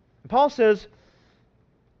 And Paul says,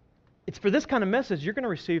 it's for this kind of message you're going to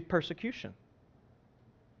receive persecution.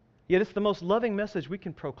 Yet it's the most loving message we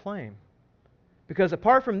can proclaim. Because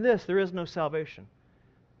apart from this, there is no salvation.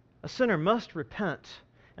 A sinner must repent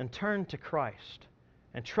and turn to Christ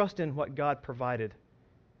and trust in what God provided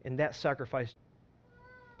in that sacrifice.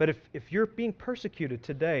 But if you're being persecuted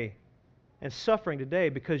today and suffering today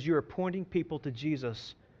because you're pointing people to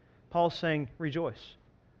Jesus, Paul's saying, rejoice.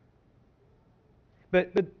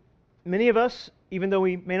 But many of us, even though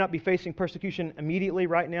we may not be facing persecution immediately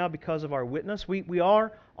right now because of our witness, we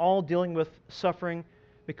are all dealing with suffering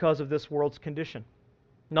because of this world's condition.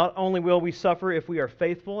 Not only will we suffer if we are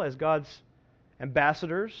faithful as God's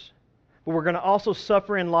ambassadors, but we're going to also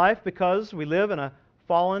suffer in life because we live in a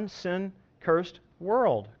fallen, sin-cursed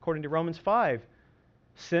world. According to Romans 5,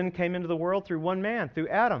 sin came into the world through one man, through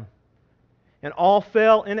Adam. And all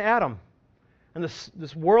fell in Adam. And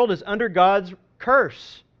this world is under God's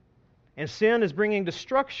curse. And sin is bringing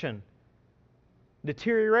destruction,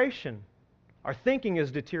 deterioration. Our thinking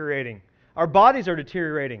is deteriorating. Our bodies are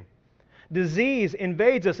deteriorating. Disease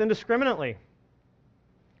invades us indiscriminately.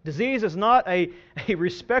 Disease is not a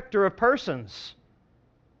respecter of persons.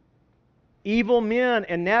 Evil men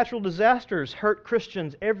and natural disasters hurt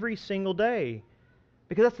Christians every single day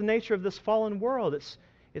because that's the nature of this fallen world.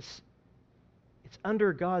 It's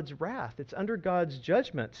under God's wrath. It's under God's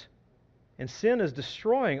judgment. And sin is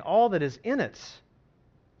destroying all that is in it.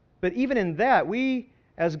 But even in that, we,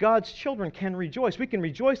 as God's children, can rejoice. We can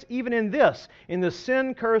rejoice even in this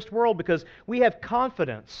sin-cursed world, because we have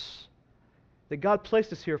confidence that God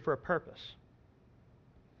placed us here for a purpose.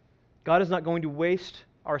 God is not going to waste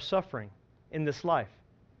our suffering in this life.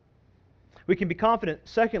 We can be confident,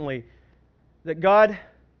 secondly, that God,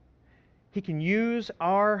 He can use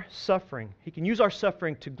our suffering. He can use our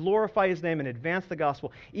suffering to glorify His name and advance the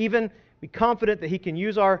gospel. Even be confident that He can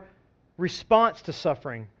use our response to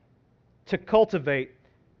suffering to cultivate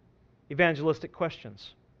evangelistic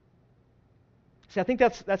questions. See, I think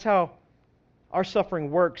that's how our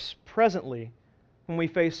suffering works presently when we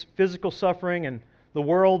face physical suffering and the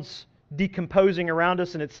world's decomposing around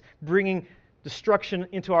us and it's bringing destruction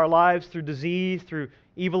into our lives through disease, through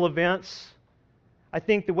evil events. I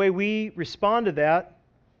think the way we respond to that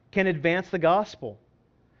can advance the gospel.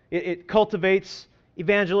 It cultivates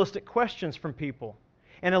evangelistic questions from people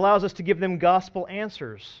and allows us to give them gospel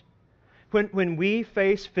answers. When we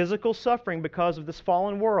face physical suffering because of this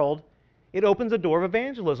fallen world, it opens a door of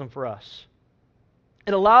evangelism for us.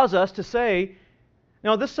 It allows us to say,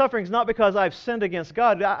 no, this suffering is not because I've sinned against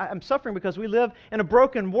God. I'm suffering because we live in a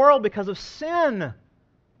broken world because of sin.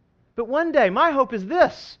 But one day, my hope is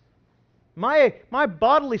this. My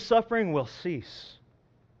bodily suffering will cease.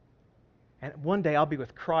 And one day I'll be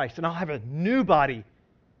with Christ, and I'll have a new body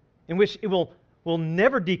in which it will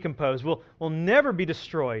never decompose, will never be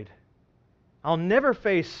destroyed. I'll never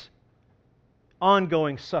face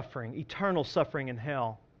ongoing suffering, eternal suffering in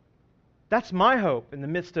hell. That's my hope in the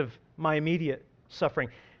midst of my immediate suffering.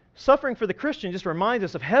 Suffering for the Christian just reminds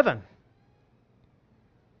us of heaven.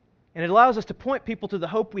 And it allows us to point people to the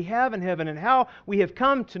hope we have in heaven and how we have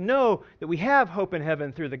come to know that we have hope in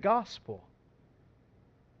heaven through the gospel.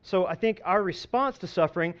 So I think our response to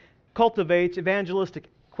suffering cultivates evangelistic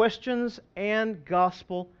questions and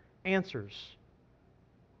gospel answers.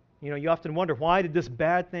 You often wonder, why did this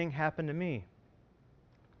bad thing happen to me?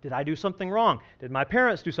 Did I do something wrong? Did my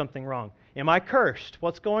parents do something wrong? Am I cursed?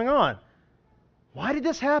 What's going on? Why did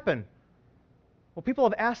this happen? Well, people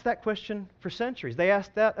have asked that question for centuries. They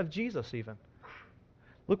asked that of Jesus even.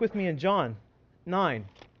 Look with me in John 9.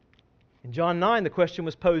 In John 9, the question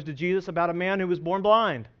was posed to Jesus about a man who was born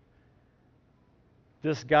blind.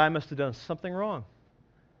 This guy must have done something wrong.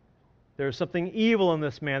 There's something evil in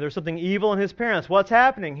this man. There's something evil in his parents. What's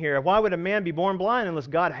happening here? Why would a man be born blind unless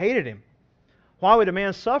God hated him? Why would a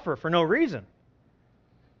man suffer for no reason?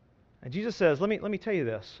 And Jesus says, let me tell you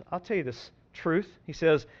this. I'll tell you this truth. He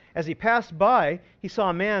says, as he passed by, he saw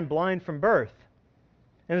a man blind from birth.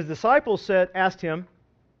 And his disciples asked him,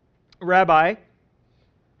 Rabbi,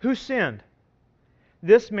 who sinned,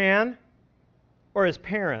 this man or his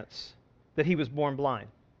parents, that he was born blind?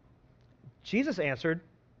 Jesus answered,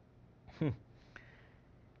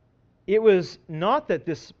 it was not that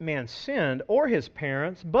this man sinned or his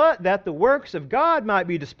parents, but that the works of God might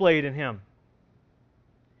be displayed in him.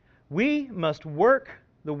 We must work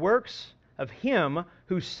the works of Him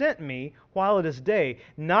who sent me while it is day.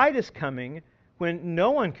 Night is coming when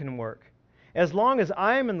no one can work. As long as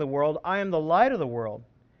I am in the world, I am the light of the world.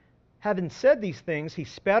 Having said these things, he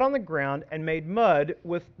spat on the ground and made mud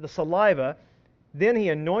with the saliva. Then he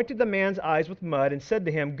anointed the man's eyes with mud and said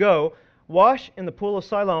to him, Go, wash in the pool of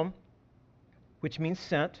Siloam, which means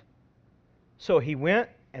sent. So he went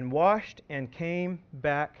and washed and came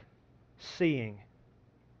back seeing.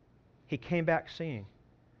 He came back seeing.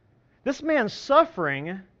 This man's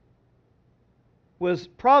suffering was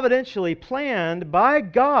providentially planned by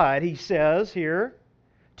God, he says here,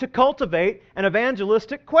 to cultivate an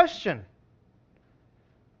evangelistic question.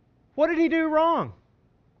 What did he do wrong?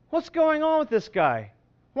 What's going on with this guy?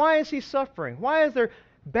 Why is he suffering? Why is there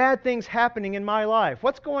bad things happening in my life?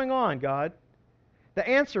 What's going on, God? The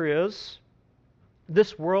answer is,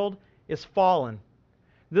 this world is fallen.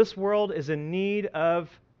 This world is in need of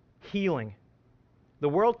healing. The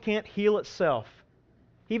world can't heal itself.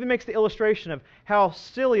 He even makes the illustration of how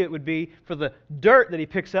silly it would be for the dirt that he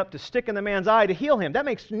picks up to stick in the man's eye to heal him. That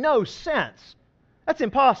makes no sense. That's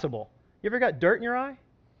impossible. You ever got dirt in your eye?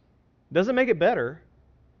 Doesn't make it better.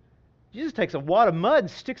 Jesus takes a wad of mud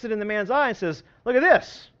and sticks it in the man's eye and says, look at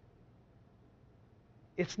this.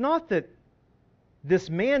 It's not that this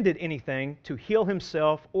man did anything to heal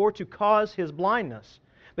himself or to cause his blindness,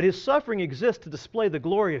 but his suffering exists to display the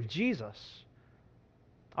glory of Jesus.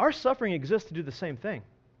 Our suffering exists to do the same thing.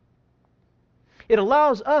 It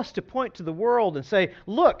allows us to point to the world and say,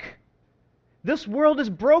 look, this world is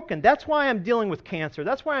broken. That's why I'm dealing with cancer.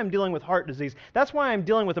 That's why I'm dealing with heart disease. That's why I'm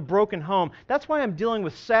dealing with a broken home. That's why I'm dealing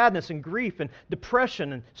with sadness and grief and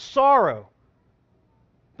depression and sorrow.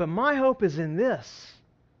 But my hope is in this.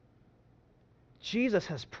 Jesus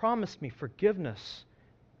has promised me forgiveness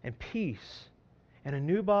and peace and a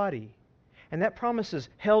new body. And that promise is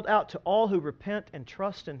held out to all who repent and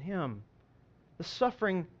trust in Him. The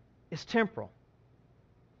suffering is temporal.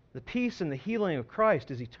 The peace and the healing of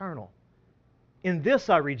Christ is eternal. In this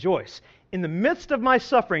I rejoice. In the midst of my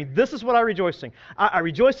suffering, this is what I rejoice in. I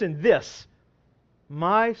rejoice in this.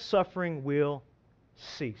 My suffering will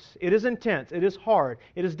cease. It is intense. It is hard.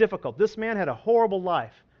 It is difficult. This man had a horrible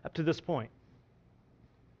life up to this point.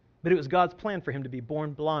 But it was God's plan for him to be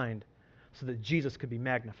born blind so that Jesus could be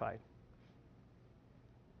magnified.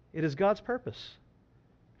 It is God's purpose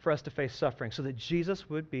for us to face suffering so that Jesus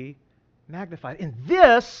would be magnified. In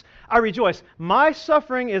this I rejoice. My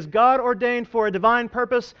suffering is God ordained for a divine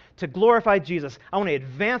purpose to glorify Jesus. I want to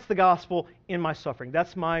advance the gospel in my suffering.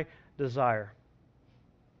 That's my desire.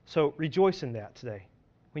 So rejoice in that today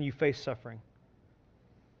when you face suffering.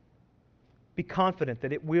 Be confident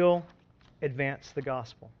that it will advance the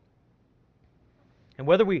gospel. And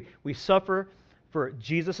whether we suffer for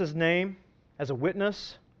Jesus' name as a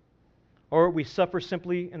witness, or we suffer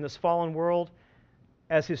simply in this fallen world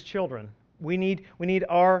as His children, we need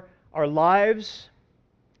our lives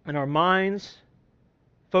and our minds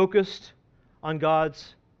focused on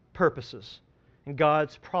God's purposes and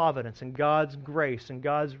God's providence and God's grace and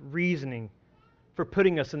God's reasoning for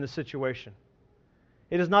putting us in this situation.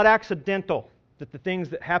 It is not accidental that the things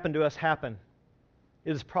that happen to us happen.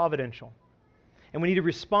 It is providential. And we need to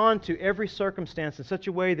respond to every circumstance in such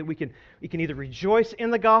a way that we can either rejoice in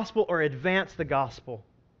the gospel or advance the gospel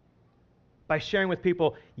by sharing with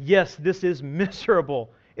people, yes, this is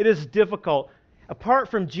miserable. It is difficult.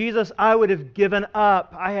 Apart from Jesus, I would have given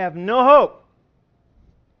up. I have no hope.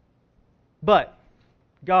 But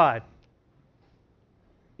God,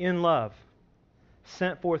 in love,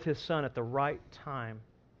 sent forth His Son at the right time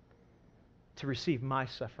to receive my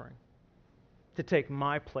suffering, to take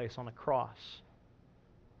my place on the cross,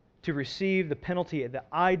 to receive the penalty that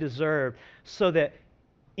I deserved, so that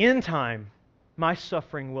in time my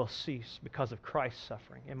suffering will cease because of Christ's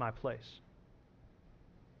suffering in my place.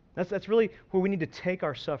 That's really where we need to take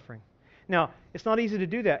our suffering. Now, it's not easy to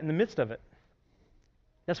do that in the midst of it.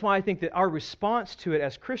 That's why I think that our response to it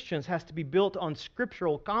as Christians has to be built on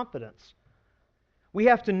scriptural confidence. We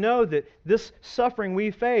have to know that this suffering we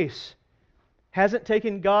face hasn't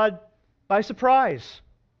taken God by surprise.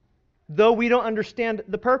 Though we don't understand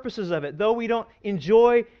the purposes of it, though we don't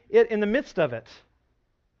enjoy it in the midst of it,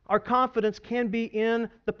 our confidence can be in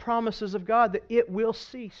the promises of God that it will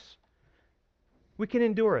cease. We can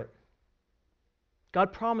endure it.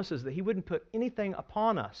 God promises that He wouldn't put anything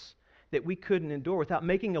upon us that we couldn't endure without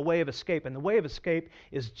making a way of escape. And the way of escape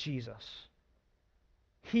is Jesus.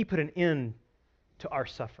 He put an end to our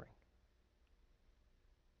suffering.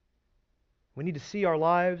 We need to see our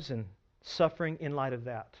lives and suffering in light of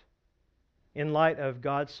that, in light of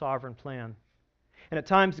God's sovereign plan. And at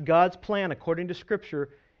times, God's plan, according to Scripture,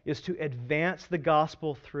 is to advance the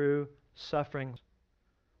gospel through suffering.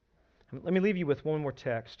 Let me leave you with one more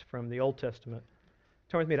text from the Old Testament.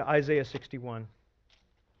 Turn with me to Isaiah 61.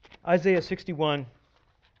 Isaiah 61,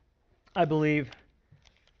 I believe,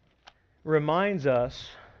 reminds us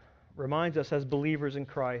as believers in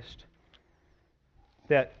Christ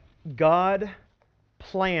that God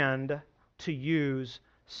planned to use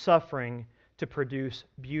suffering to produce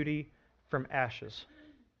beauty from ashes.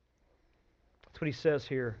 That's what he says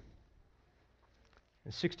here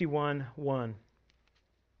in 61:1.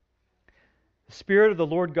 The Spirit of the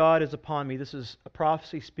Lord God is upon me. This is a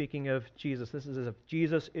prophecy speaking of Jesus. This is as if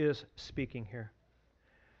Jesus is speaking here.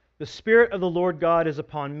 The Spirit of the Lord God is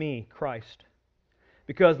upon me, Christ,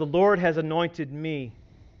 because the Lord has anointed me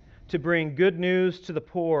to bring good news to the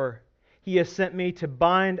poor. He has sent me to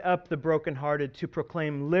bind up the brokenhearted, to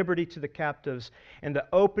proclaim liberty to the captives, and the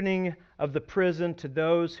opening of the prison to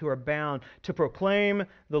those who are bound, to proclaim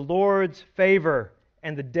the Lord's favor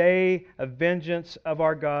and the day of vengeance of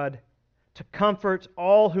our God, to comfort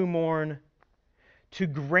all who mourn, to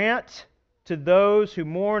grant to those who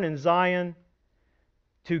mourn in Zion,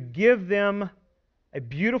 to give them a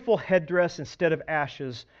beautiful headdress instead of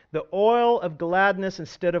ashes, the oil of gladness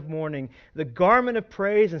instead of mourning, the garment of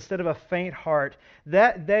praise instead of a faint heart,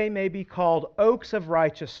 that they may be called oaks of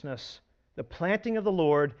righteousness, the planting of the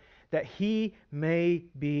Lord, that He may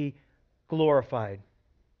be glorified.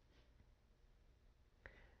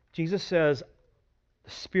 Jesus says, the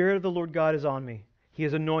Spirit of the Lord God is on me. He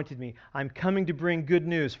has anointed me. I'm coming to bring good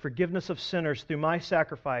news, forgiveness of sinners through my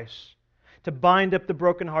sacrifice, to bind up the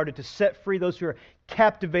brokenhearted, to set free those who are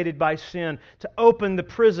captivated by sin, to open the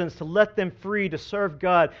prisons, to let them free, to serve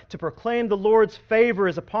God, to proclaim the Lord's favor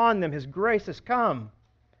is upon them, His grace has come,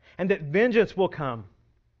 and that vengeance will come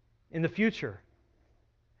in the future.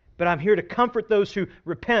 But I'm here to comfort those who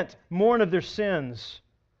repent, mourn of their sins,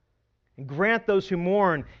 and grant those who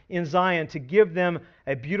mourn in Zion, to give them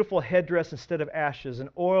a beautiful headdress instead of ashes,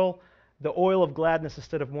 the oil of gladness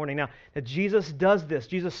instead of mourning. Now, that Jesus does this,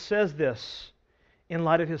 Jesus says this in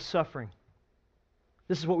light of His suffering.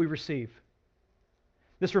 This is what we receive.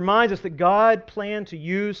 This reminds us that God planned to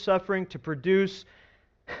use suffering to produce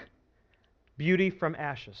beauty from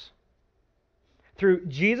ashes. Through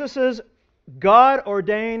Jesus'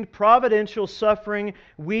 God-ordained providential suffering,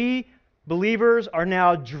 we believers are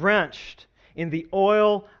now drenched in the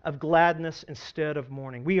oil of gladness instead of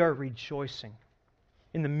mourning. We are rejoicing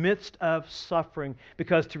in the midst of suffering,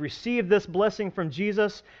 because to receive this blessing from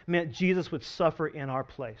Jesus meant Jesus would suffer in our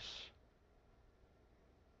place.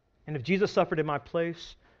 And if Jesus suffered in my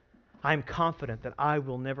place, I am confident that I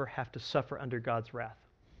will never have to suffer under God's wrath.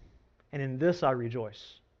 And in this I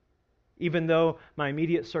rejoice, even though my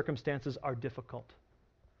immediate circumstances are difficult.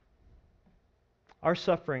 Our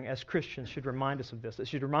suffering as Christians should remind us of this. It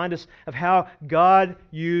should remind us of how God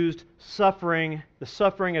used suffering, the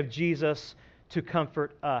suffering of Jesus, to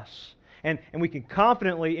comfort us. And we can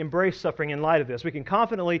confidently embrace suffering in light of this. We can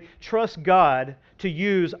confidently trust God to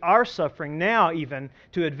use our suffering now even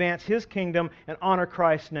to advance His kingdom and honor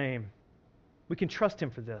Christ's name. We can trust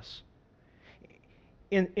Him for this.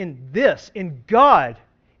 In God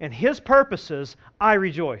and His purposes, I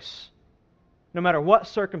rejoice, no matter what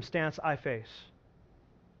circumstance I face.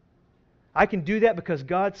 I can do that because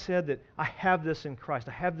God said that I have this in Christ.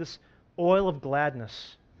 I have this oil of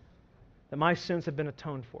gladness that my sins have been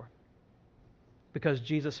atoned for because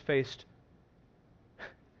Jesus faced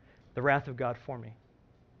the wrath of God for me.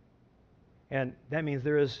 And that means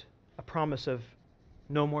there is a promise of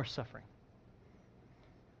no more suffering.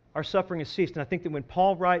 Our suffering has ceased. And I think that when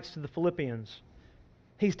Paul writes to the Philippians,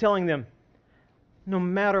 he's telling them, no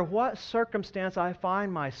matter what circumstance I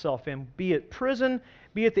find myself in, be it prison,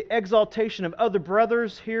 be it the exaltation of other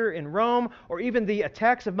brothers here in Rome, or even the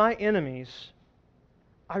attacks of my enemies,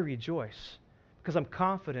 I rejoice because I'm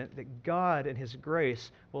confident that God and His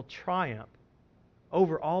grace will triumph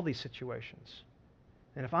over all these situations.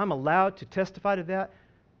 And if I'm allowed to testify to that,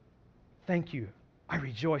 thank you. I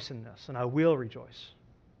rejoice in this, and I will rejoice.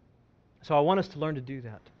 So I want us to learn to do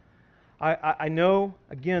that. I know,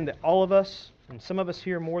 again, that all of us, and some of us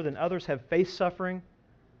here more than others, have faced suffering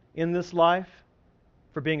in this life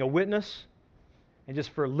for being a witness and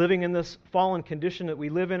just for living in this fallen condition that we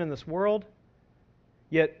live in this world.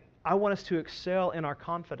 Yet, I want us to excel in our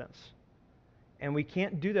confidence. And we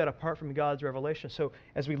can't do that apart from God's revelation. So,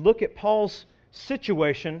 as we look at Paul's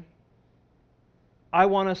situation, I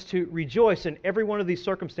want us to rejoice in every one of these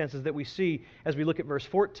circumstances that we see as we look at verse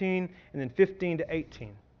 14 and then 15 to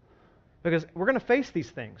 18. Because we're going to face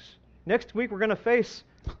these things. Next week, we're going to face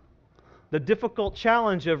the difficult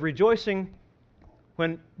challenge of rejoicing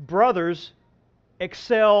when brothers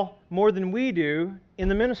excel more than we do in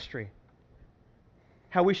the ministry.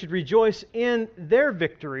 How we should rejoice in their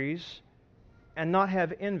victories and not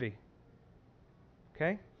have envy.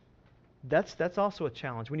 Okay? That's also a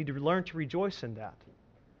challenge. We need to learn to rejoice in that.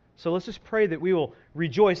 So let's just pray that we will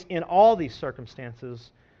rejoice in all these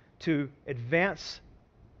circumstances to advance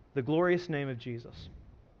the glorious name of Jesus.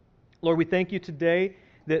 Lord, we thank you today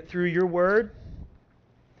that through your word,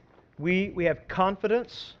 we have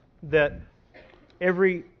confidence that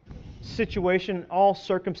every situation, all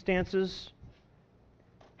circumstances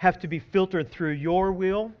have to be filtered through your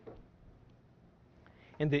will,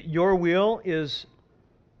 and that your will is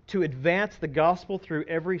to advance the gospel through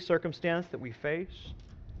every circumstance that we face.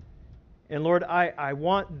 And Lord, I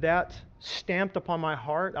want that stamped upon my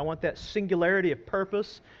heart. I want that singularity of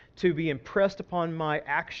purpose to be impressed upon my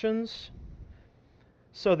actions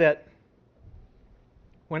so that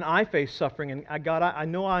when I face suffering, and God, I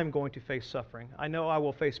know I'm going to face suffering. I know I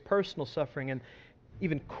will face personal suffering and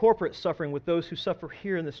even corporate suffering with those who suffer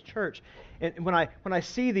here in this church. And when I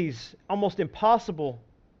see these almost impossible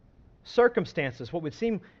circumstances, what would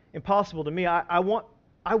seem impossible to me, I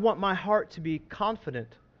want my heart to be confident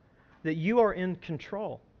that you are in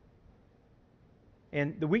control.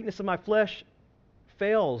 And the weakness of my flesh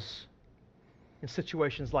fails in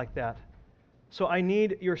situations like that. So I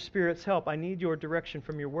need your Spirit's help. I need your direction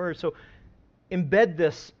from your word. So embed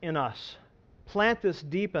this in us. Plant this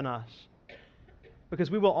deep in us. Because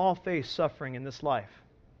we will all face suffering in this life.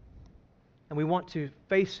 And we want to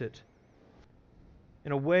face it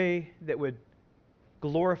in a way that would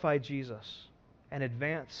glorify Jesus and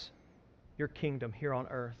advance your kingdom here on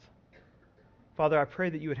earth. Father, I pray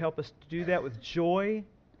that you would help us to do that with joy.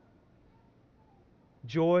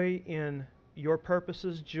 Joy in your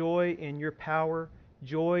purposes, joy in your power,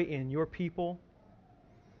 joy in your people.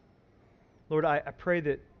 Lord, I pray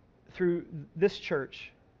that through this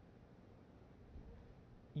church,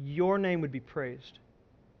 your name would be praised.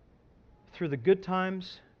 Through the good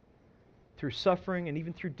times, through suffering, and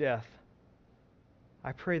even through death.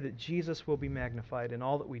 I pray that Jesus will be magnified in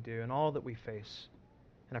all that we do and all that we face.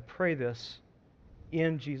 And I pray this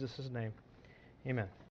in Jesus' name. Amen.